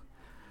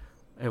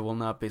will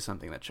not be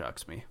something that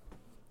shocks me.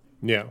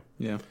 Yeah.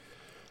 Yeah.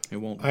 It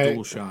won't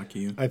DualShock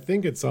you. I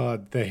think it's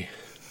odd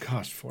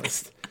gosh,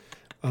 Forrest.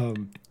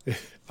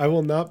 I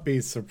will not be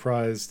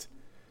surprised.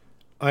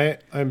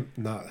 I'm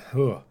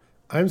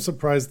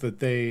surprised that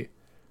they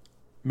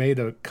made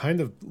a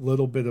kind of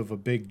little bit of a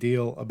big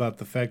deal about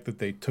the fact that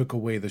they took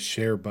away the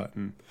share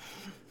button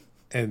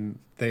and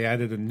they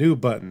added a new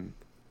button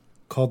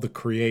called the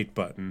create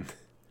button.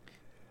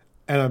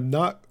 And I'm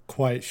not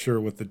quite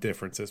sure what the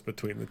difference is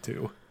between the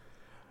two.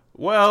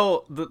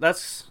 Well,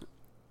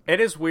 it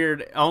is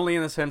weird only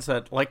in the sense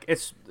that, like,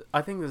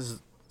 I think this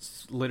is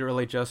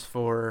literally just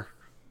for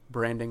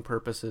branding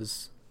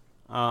purposes.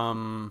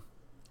 It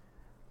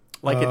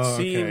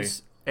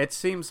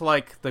seems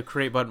like the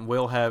create button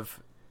will have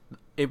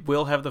the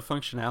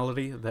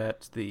functionality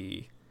that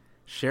the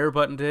share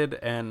button did,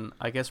 and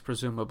I guess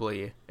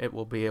presumably it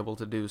will be able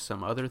to do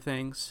some other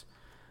things.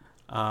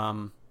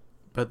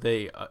 But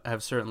they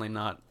have certainly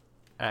not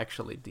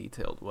actually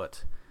detailed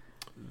what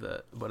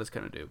what it's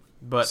going to do.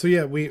 But so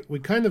yeah, we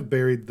kind of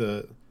buried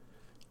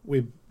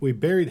we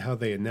buried how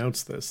they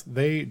announced this.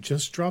 They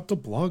just dropped a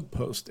blog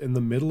post in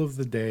the middle of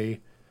the day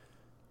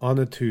on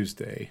a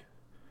Tuesday.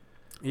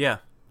 Yeah.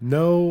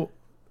 No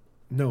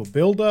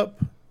build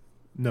up,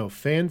 no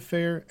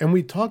fanfare, and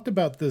we talked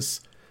about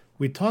this.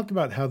 We talked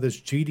about how this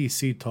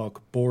GDC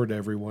talk bored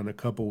everyone a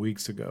couple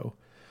weeks ago,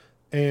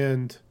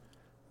 and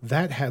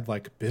that had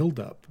like build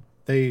up.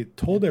 They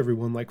told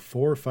everyone like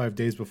 4 or 5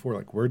 days before,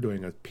 like, we're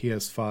doing a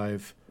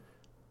PS5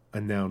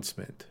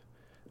 announcement,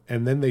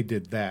 and then they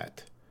did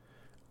that,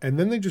 and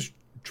then they just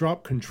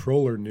dropped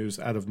controller news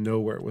out of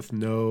nowhere with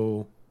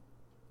no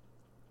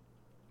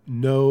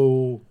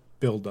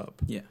build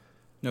up. Yeah,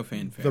 no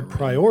fanfare. The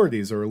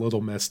priorities are a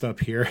little messed up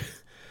here.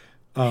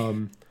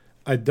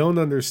 I don't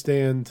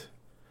understand.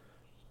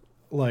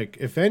 Like,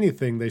 if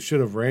anything, they should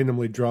have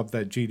randomly dropped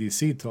that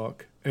GDC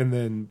talk and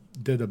then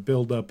did a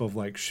build up of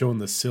like showing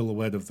the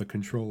silhouette of the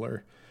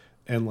controller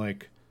and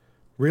like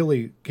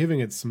really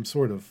giving it some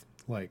sort of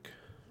like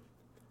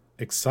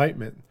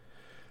excitement.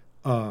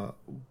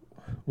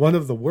 One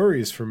of the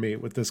worries for me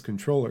with this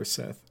controller,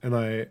 Seth, and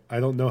I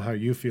don't know how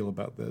you feel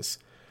about this.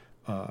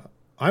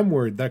 I'm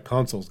worried that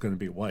console is going to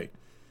be white.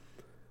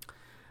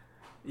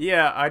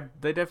 Yeah,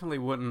 they definitely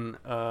wouldn't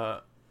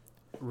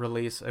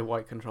release a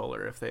white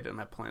controller if they didn't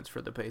have plans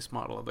for the base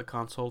model of the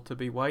console to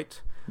be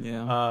white.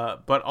 Yeah.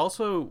 But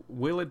also,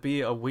 will it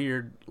be a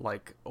weird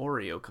like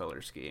Oreo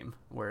color scheme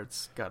where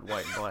it's got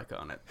white and black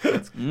on it?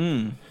 It's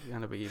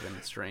gonna be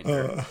even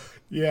stranger.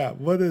 Yeah.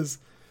 What is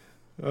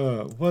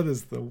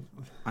the?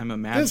 I'm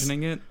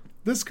imagining it.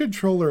 This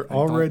controller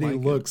already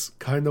like looks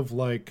kind of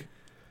like.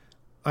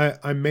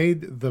 I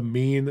made the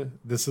mean.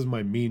 This is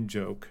my mean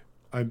joke.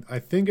 I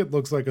think it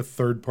looks like a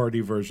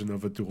third-party version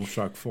of a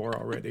DualShock 4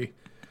 already.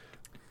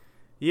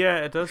 Yeah,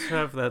 it does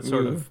have that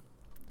sort of...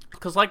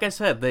 Because like I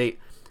said,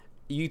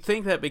 you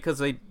think that because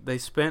they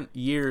spent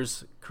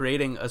years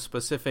creating a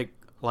specific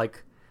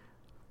like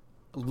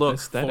look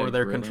aesthetic for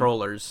their really.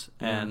 controllers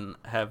and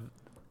have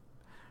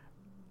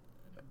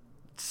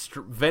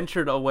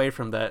ventured away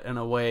from that in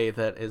a way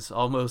that is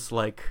almost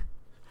like...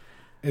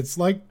 It's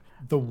like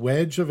the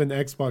wedge of an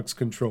Xbox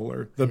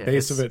controller, the Yeah,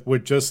 base of it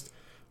with just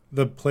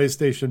the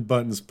PlayStation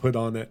buttons put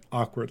on it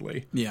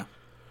awkwardly. Yeah.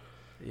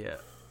 Yeah.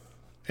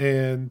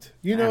 And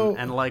you know,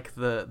 and like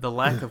the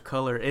lack of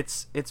color,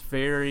 it's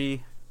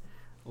very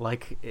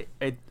like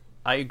it.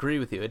 I agree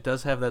with you. It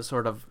does have that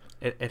sort of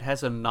it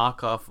has a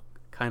knockoff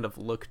kind of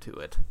look to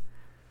it.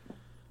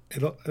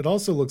 it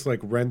also looks like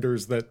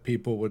renders that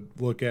people would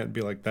look at and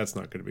be like, "That's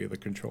not going to be the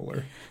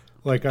controller."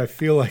 Like, I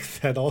feel like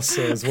that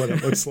also is what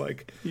it looks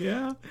like.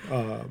 Yeah.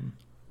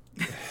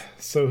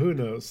 So who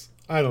knows?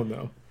 I don't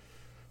know.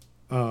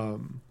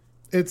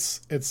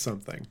 It's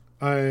something.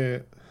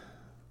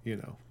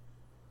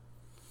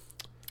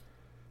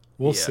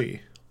 We'll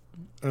see.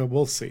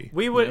 We'll see.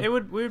 We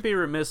would be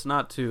remiss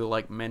not to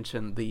like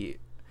mention the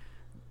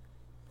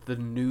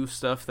new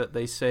stuff that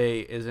they say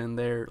is in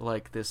there,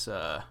 like this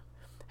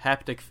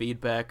haptic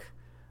feedback,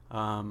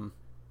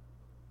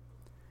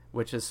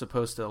 which is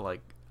supposed to,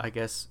 like, I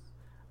guess,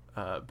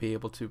 be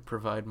able to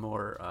provide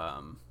more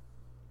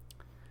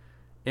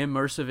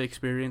immersive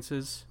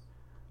experiences.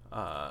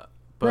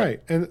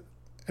 Right, and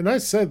I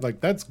said, like,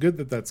 that's good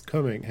that that's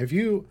coming. Have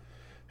you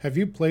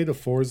played a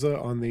Forza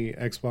on the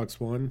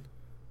Xbox One?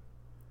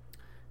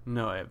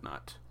 No, I have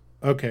not.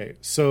 Okay,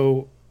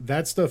 so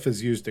that stuff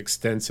is used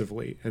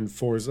extensively in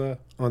Forza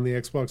on the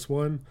Xbox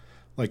One.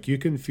 Like, you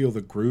can feel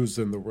the grooves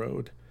in the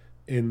road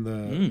in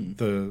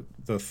the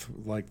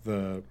like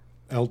the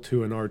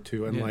L2 and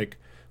R2, and like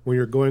when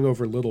you're going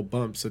over little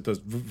bumps, it does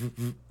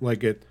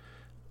like it,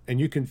 and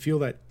you can feel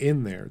that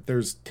in there.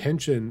 There's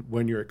tension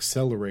when you're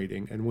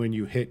accelerating, and when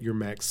you hit your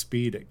max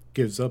speed, it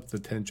gives up the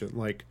tension.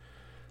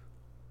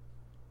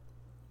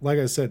 Like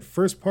I said,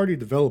 first-party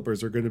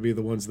developers are going to be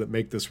the ones that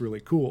make this really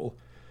cool.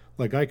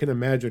 Like, I can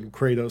imagine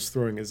Kratos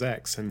throwing his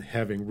axe and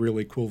having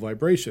really cool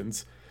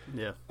vibrations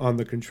on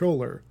the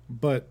controller,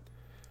 but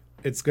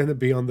it's going to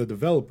be on the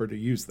developer to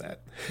use that.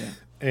 Yeah.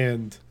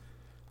 And,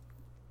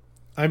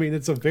 I mean,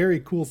 it's a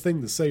very cool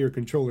thing to say your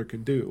controller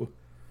can do.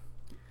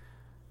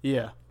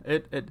 Yeah,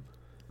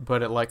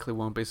 but it likely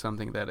won't be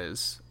something that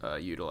is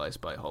utilized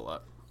by a whole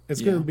lot.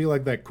 It's going to be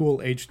like that cool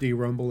HD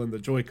rumble in the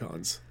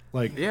Joy-Cons.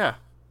 Like, yeah.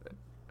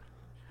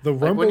 The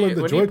rumble in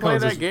the Joy-Cons. When you play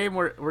that game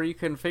where you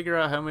can figure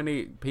out how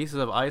many pieces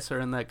of ice are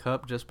in that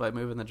cup just by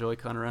moving the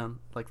Joy-Con around,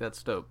 like,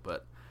 that's dope,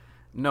 but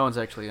no one's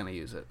actually going to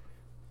use it.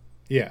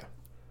 Yeah.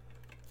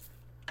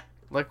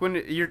 Like,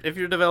 if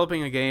you're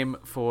developing a game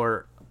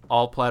for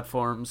all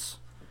platforms,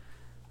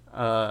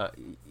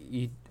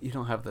 you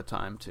don't have the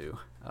time to,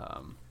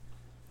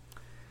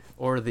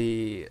 or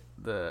the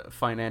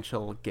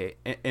financial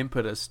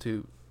impetus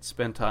to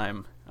spend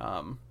time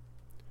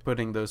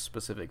putting those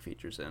specific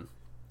features in.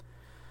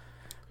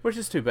 Which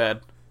is too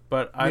bad,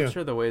 but I'm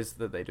sure the ways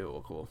that they do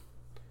it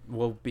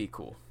will be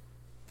cool.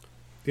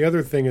 The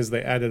other thing is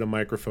they added a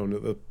microphone to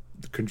the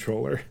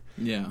controller.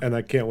 Yeah. And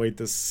I can't wait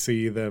to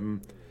see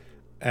them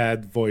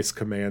add voice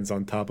commands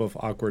on top of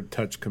awkward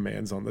touch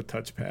commands on the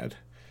touchpad.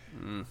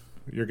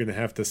 You're going to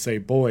have to say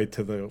boy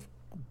to the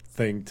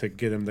thing to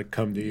get him to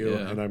come to you,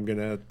 and I'm going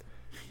to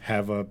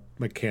have a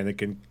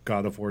mechanic in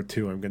God of War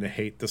 2 I'm going to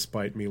hate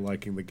despite me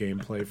liking the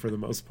gameplay for the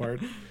most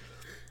part,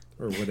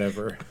 or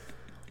whatever.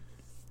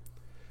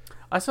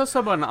 I saw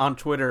someone on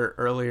Twitter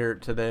earlier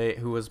today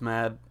who was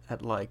mad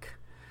at Sony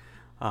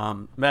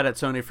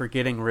for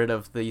getting rid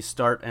of the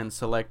start and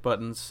select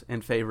buttons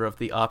in favor of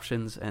the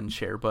options and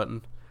share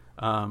button.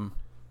 And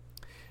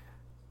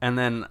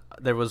then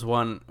there was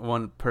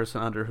one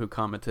person under who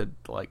commented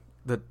like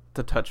the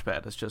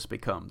touchpad has just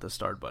become the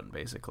start button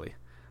basically.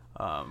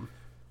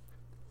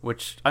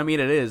 Which it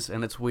is,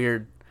 and it's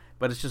weird,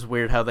 but it's just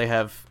weird how they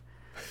have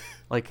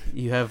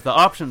you have the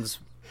options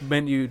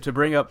menu to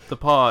bring up the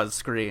pause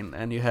screen,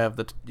 and you have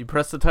you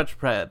press the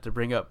touchpad to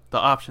bring up the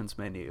options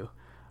menu.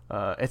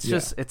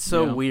 It's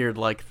so weird,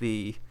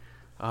 the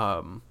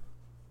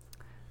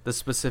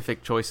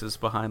specific choices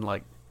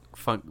behind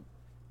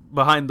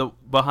behind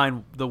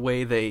the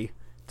way they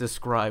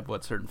describe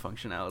what certain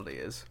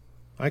functionality is.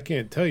 I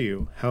can't tell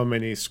you how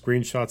many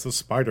screenshots of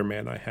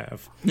Spider-Man I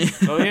have.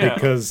 Oh yeah,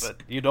 because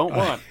but you don't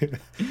want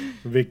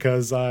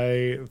because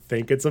I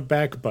think it's a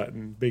back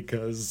button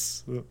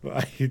because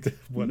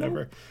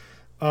whatever.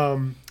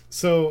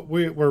 So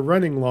we're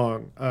running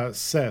long.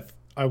 Seth,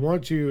 I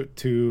want you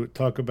to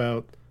talk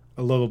about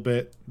a little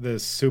bit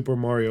this Super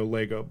Mario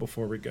Lego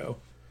before we go.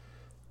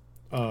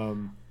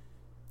 Enough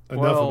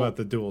about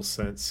the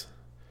DualSense.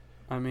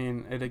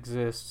 It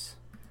exists.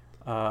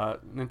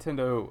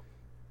 Nintendo,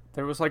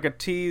 there was a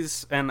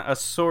tease and a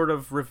sort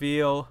of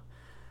reveal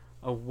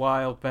a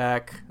while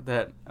back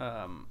that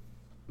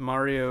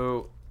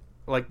Mario,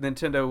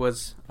 Nintendo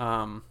was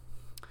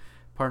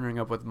partnering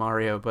up with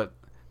Mario, but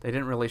they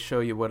didn't really show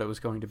you what it was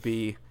going to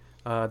be.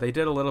 They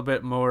did a little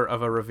bit more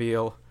of a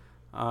reveal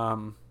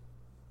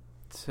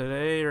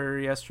today or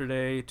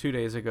yesterday, 2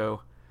 days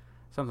ago,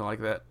 something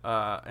like that.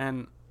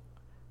 And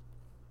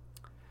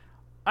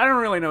I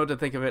don't really know what to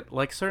think of it.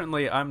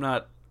 Certainly I'm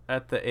not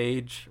at the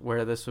age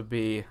where this would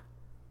be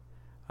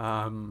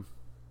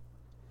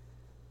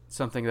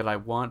something that I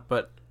want,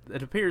 but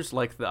it appears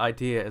like the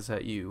idea is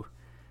that you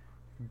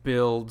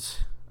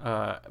build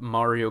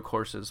Mario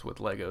courses with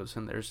Legos,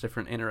 and there's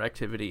different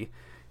interactivity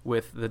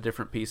with the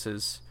different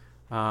pieces.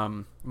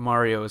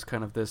 Mario is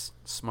kind of this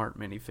smart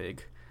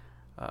minifig.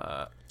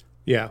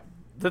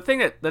 The thing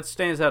that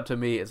stands out to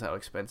me is how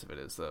expensive it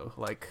is, though.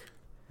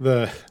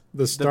 The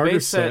starter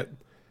base set.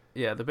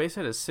 Yeah, the base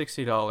set is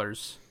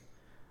 $60,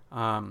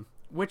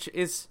 which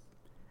is,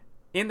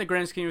 in the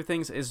grand scheme of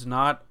things, is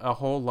not a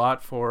whole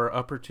lot for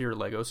upper tier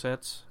Lego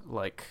sets.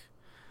 But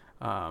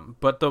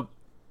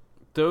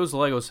those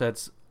Lego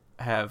sets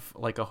have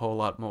a whole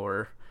lot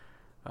more.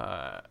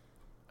 They're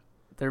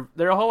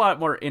a whole lot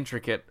more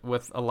intricate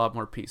with a lot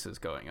more pieces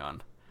going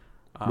on.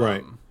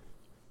 Right.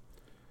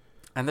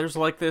 And there's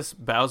this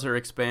Bowser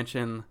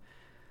expansion,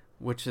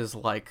 which is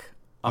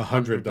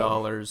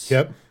 $100.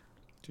 Yep.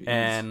 Jeez.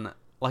 And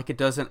it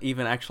doesn't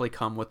even actually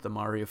come with the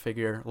Mario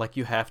figure.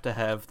 You have to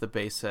have the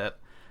base set.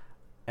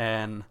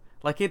 And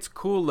it's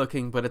cool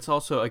looking, but it's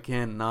also,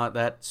 again, not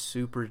that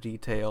super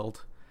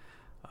detailed.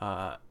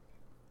 I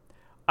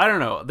don't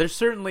know.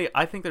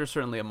 I think there's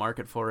certainly a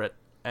market for it,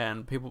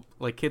 and people,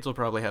 kids will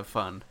probably have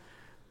fun.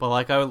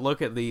 But I would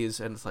look at these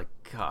and it's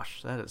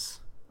gosh, that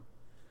is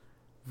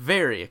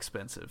very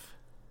expensive.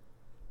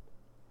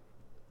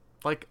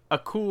 A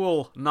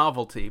cool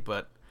novelty,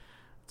 but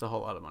it's a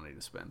whole lot of money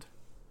to spend.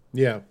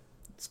 Yeah.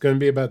 It's going to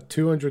be about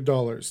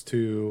 $200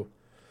 to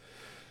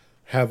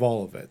have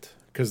all of it.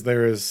 Because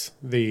there is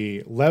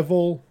the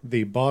level,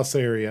 the boss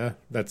area,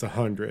 that's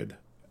 100,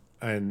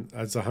 and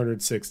that's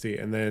 160,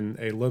 and then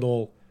a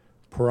little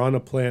piranha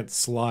plant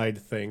slide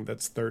thing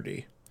that's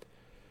 30.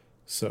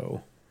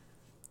 So,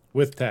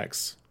 with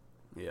tax,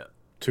 yeah,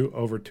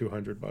 over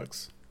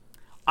 $200.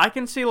 I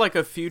can see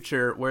a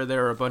future where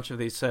there are a bunch of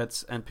these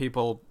sets, and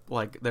people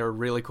there are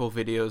really cool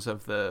videos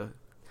of the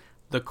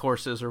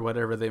courses or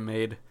whatever they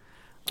made.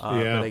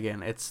 But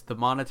again, it's the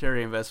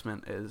monetary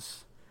investment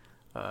is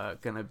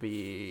gonna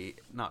be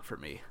not for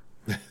me.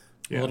 A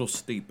little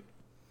steep.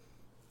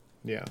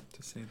 Yeah,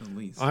 to say the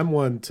least. I'm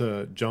one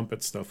to jump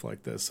at stuff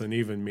like this, and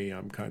even me,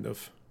 I'm kind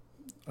of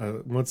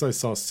once I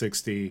saw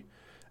 60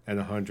 and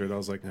 100, I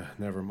was like,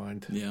 never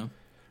mind. Yeah.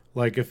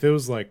 If it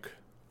was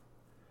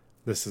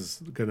this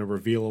is gonna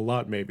reveal a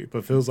lot maybe, but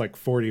if it was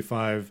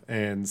 45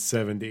 and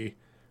 70,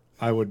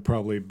 I would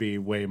probably be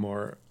way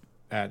more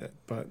at it.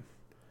 But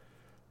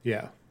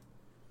yeah,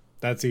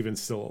 that's even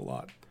still a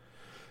lot.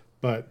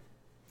 But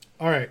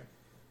all right.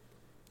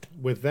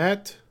 With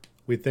that,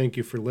 we thank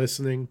you for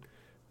listening.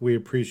 We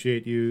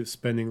appreciate you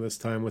spending this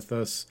time with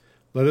us.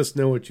 Let us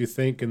know what you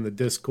think in the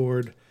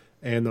Discord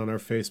and on our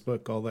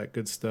Facebook, all that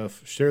good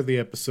stuff. Share the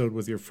episode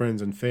with your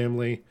friends and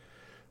family.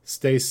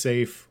 Stay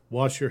safe.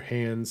 Wash your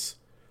hands.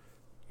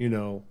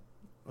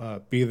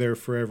 Be there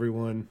for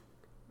everyone.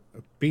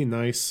 Be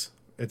nice.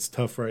 It's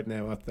tough right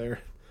now out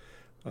there.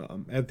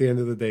 At the end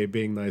of the day,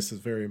 being nice is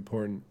very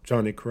important.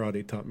 Johnny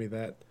Karate taught me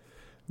that.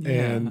 Yeah.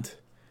 And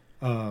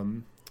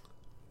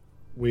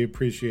We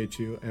appreciate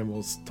you, and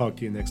we'll talk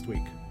to you next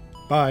week.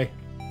 Bye.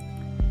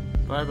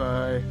 Bye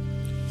bye.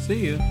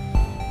 See you.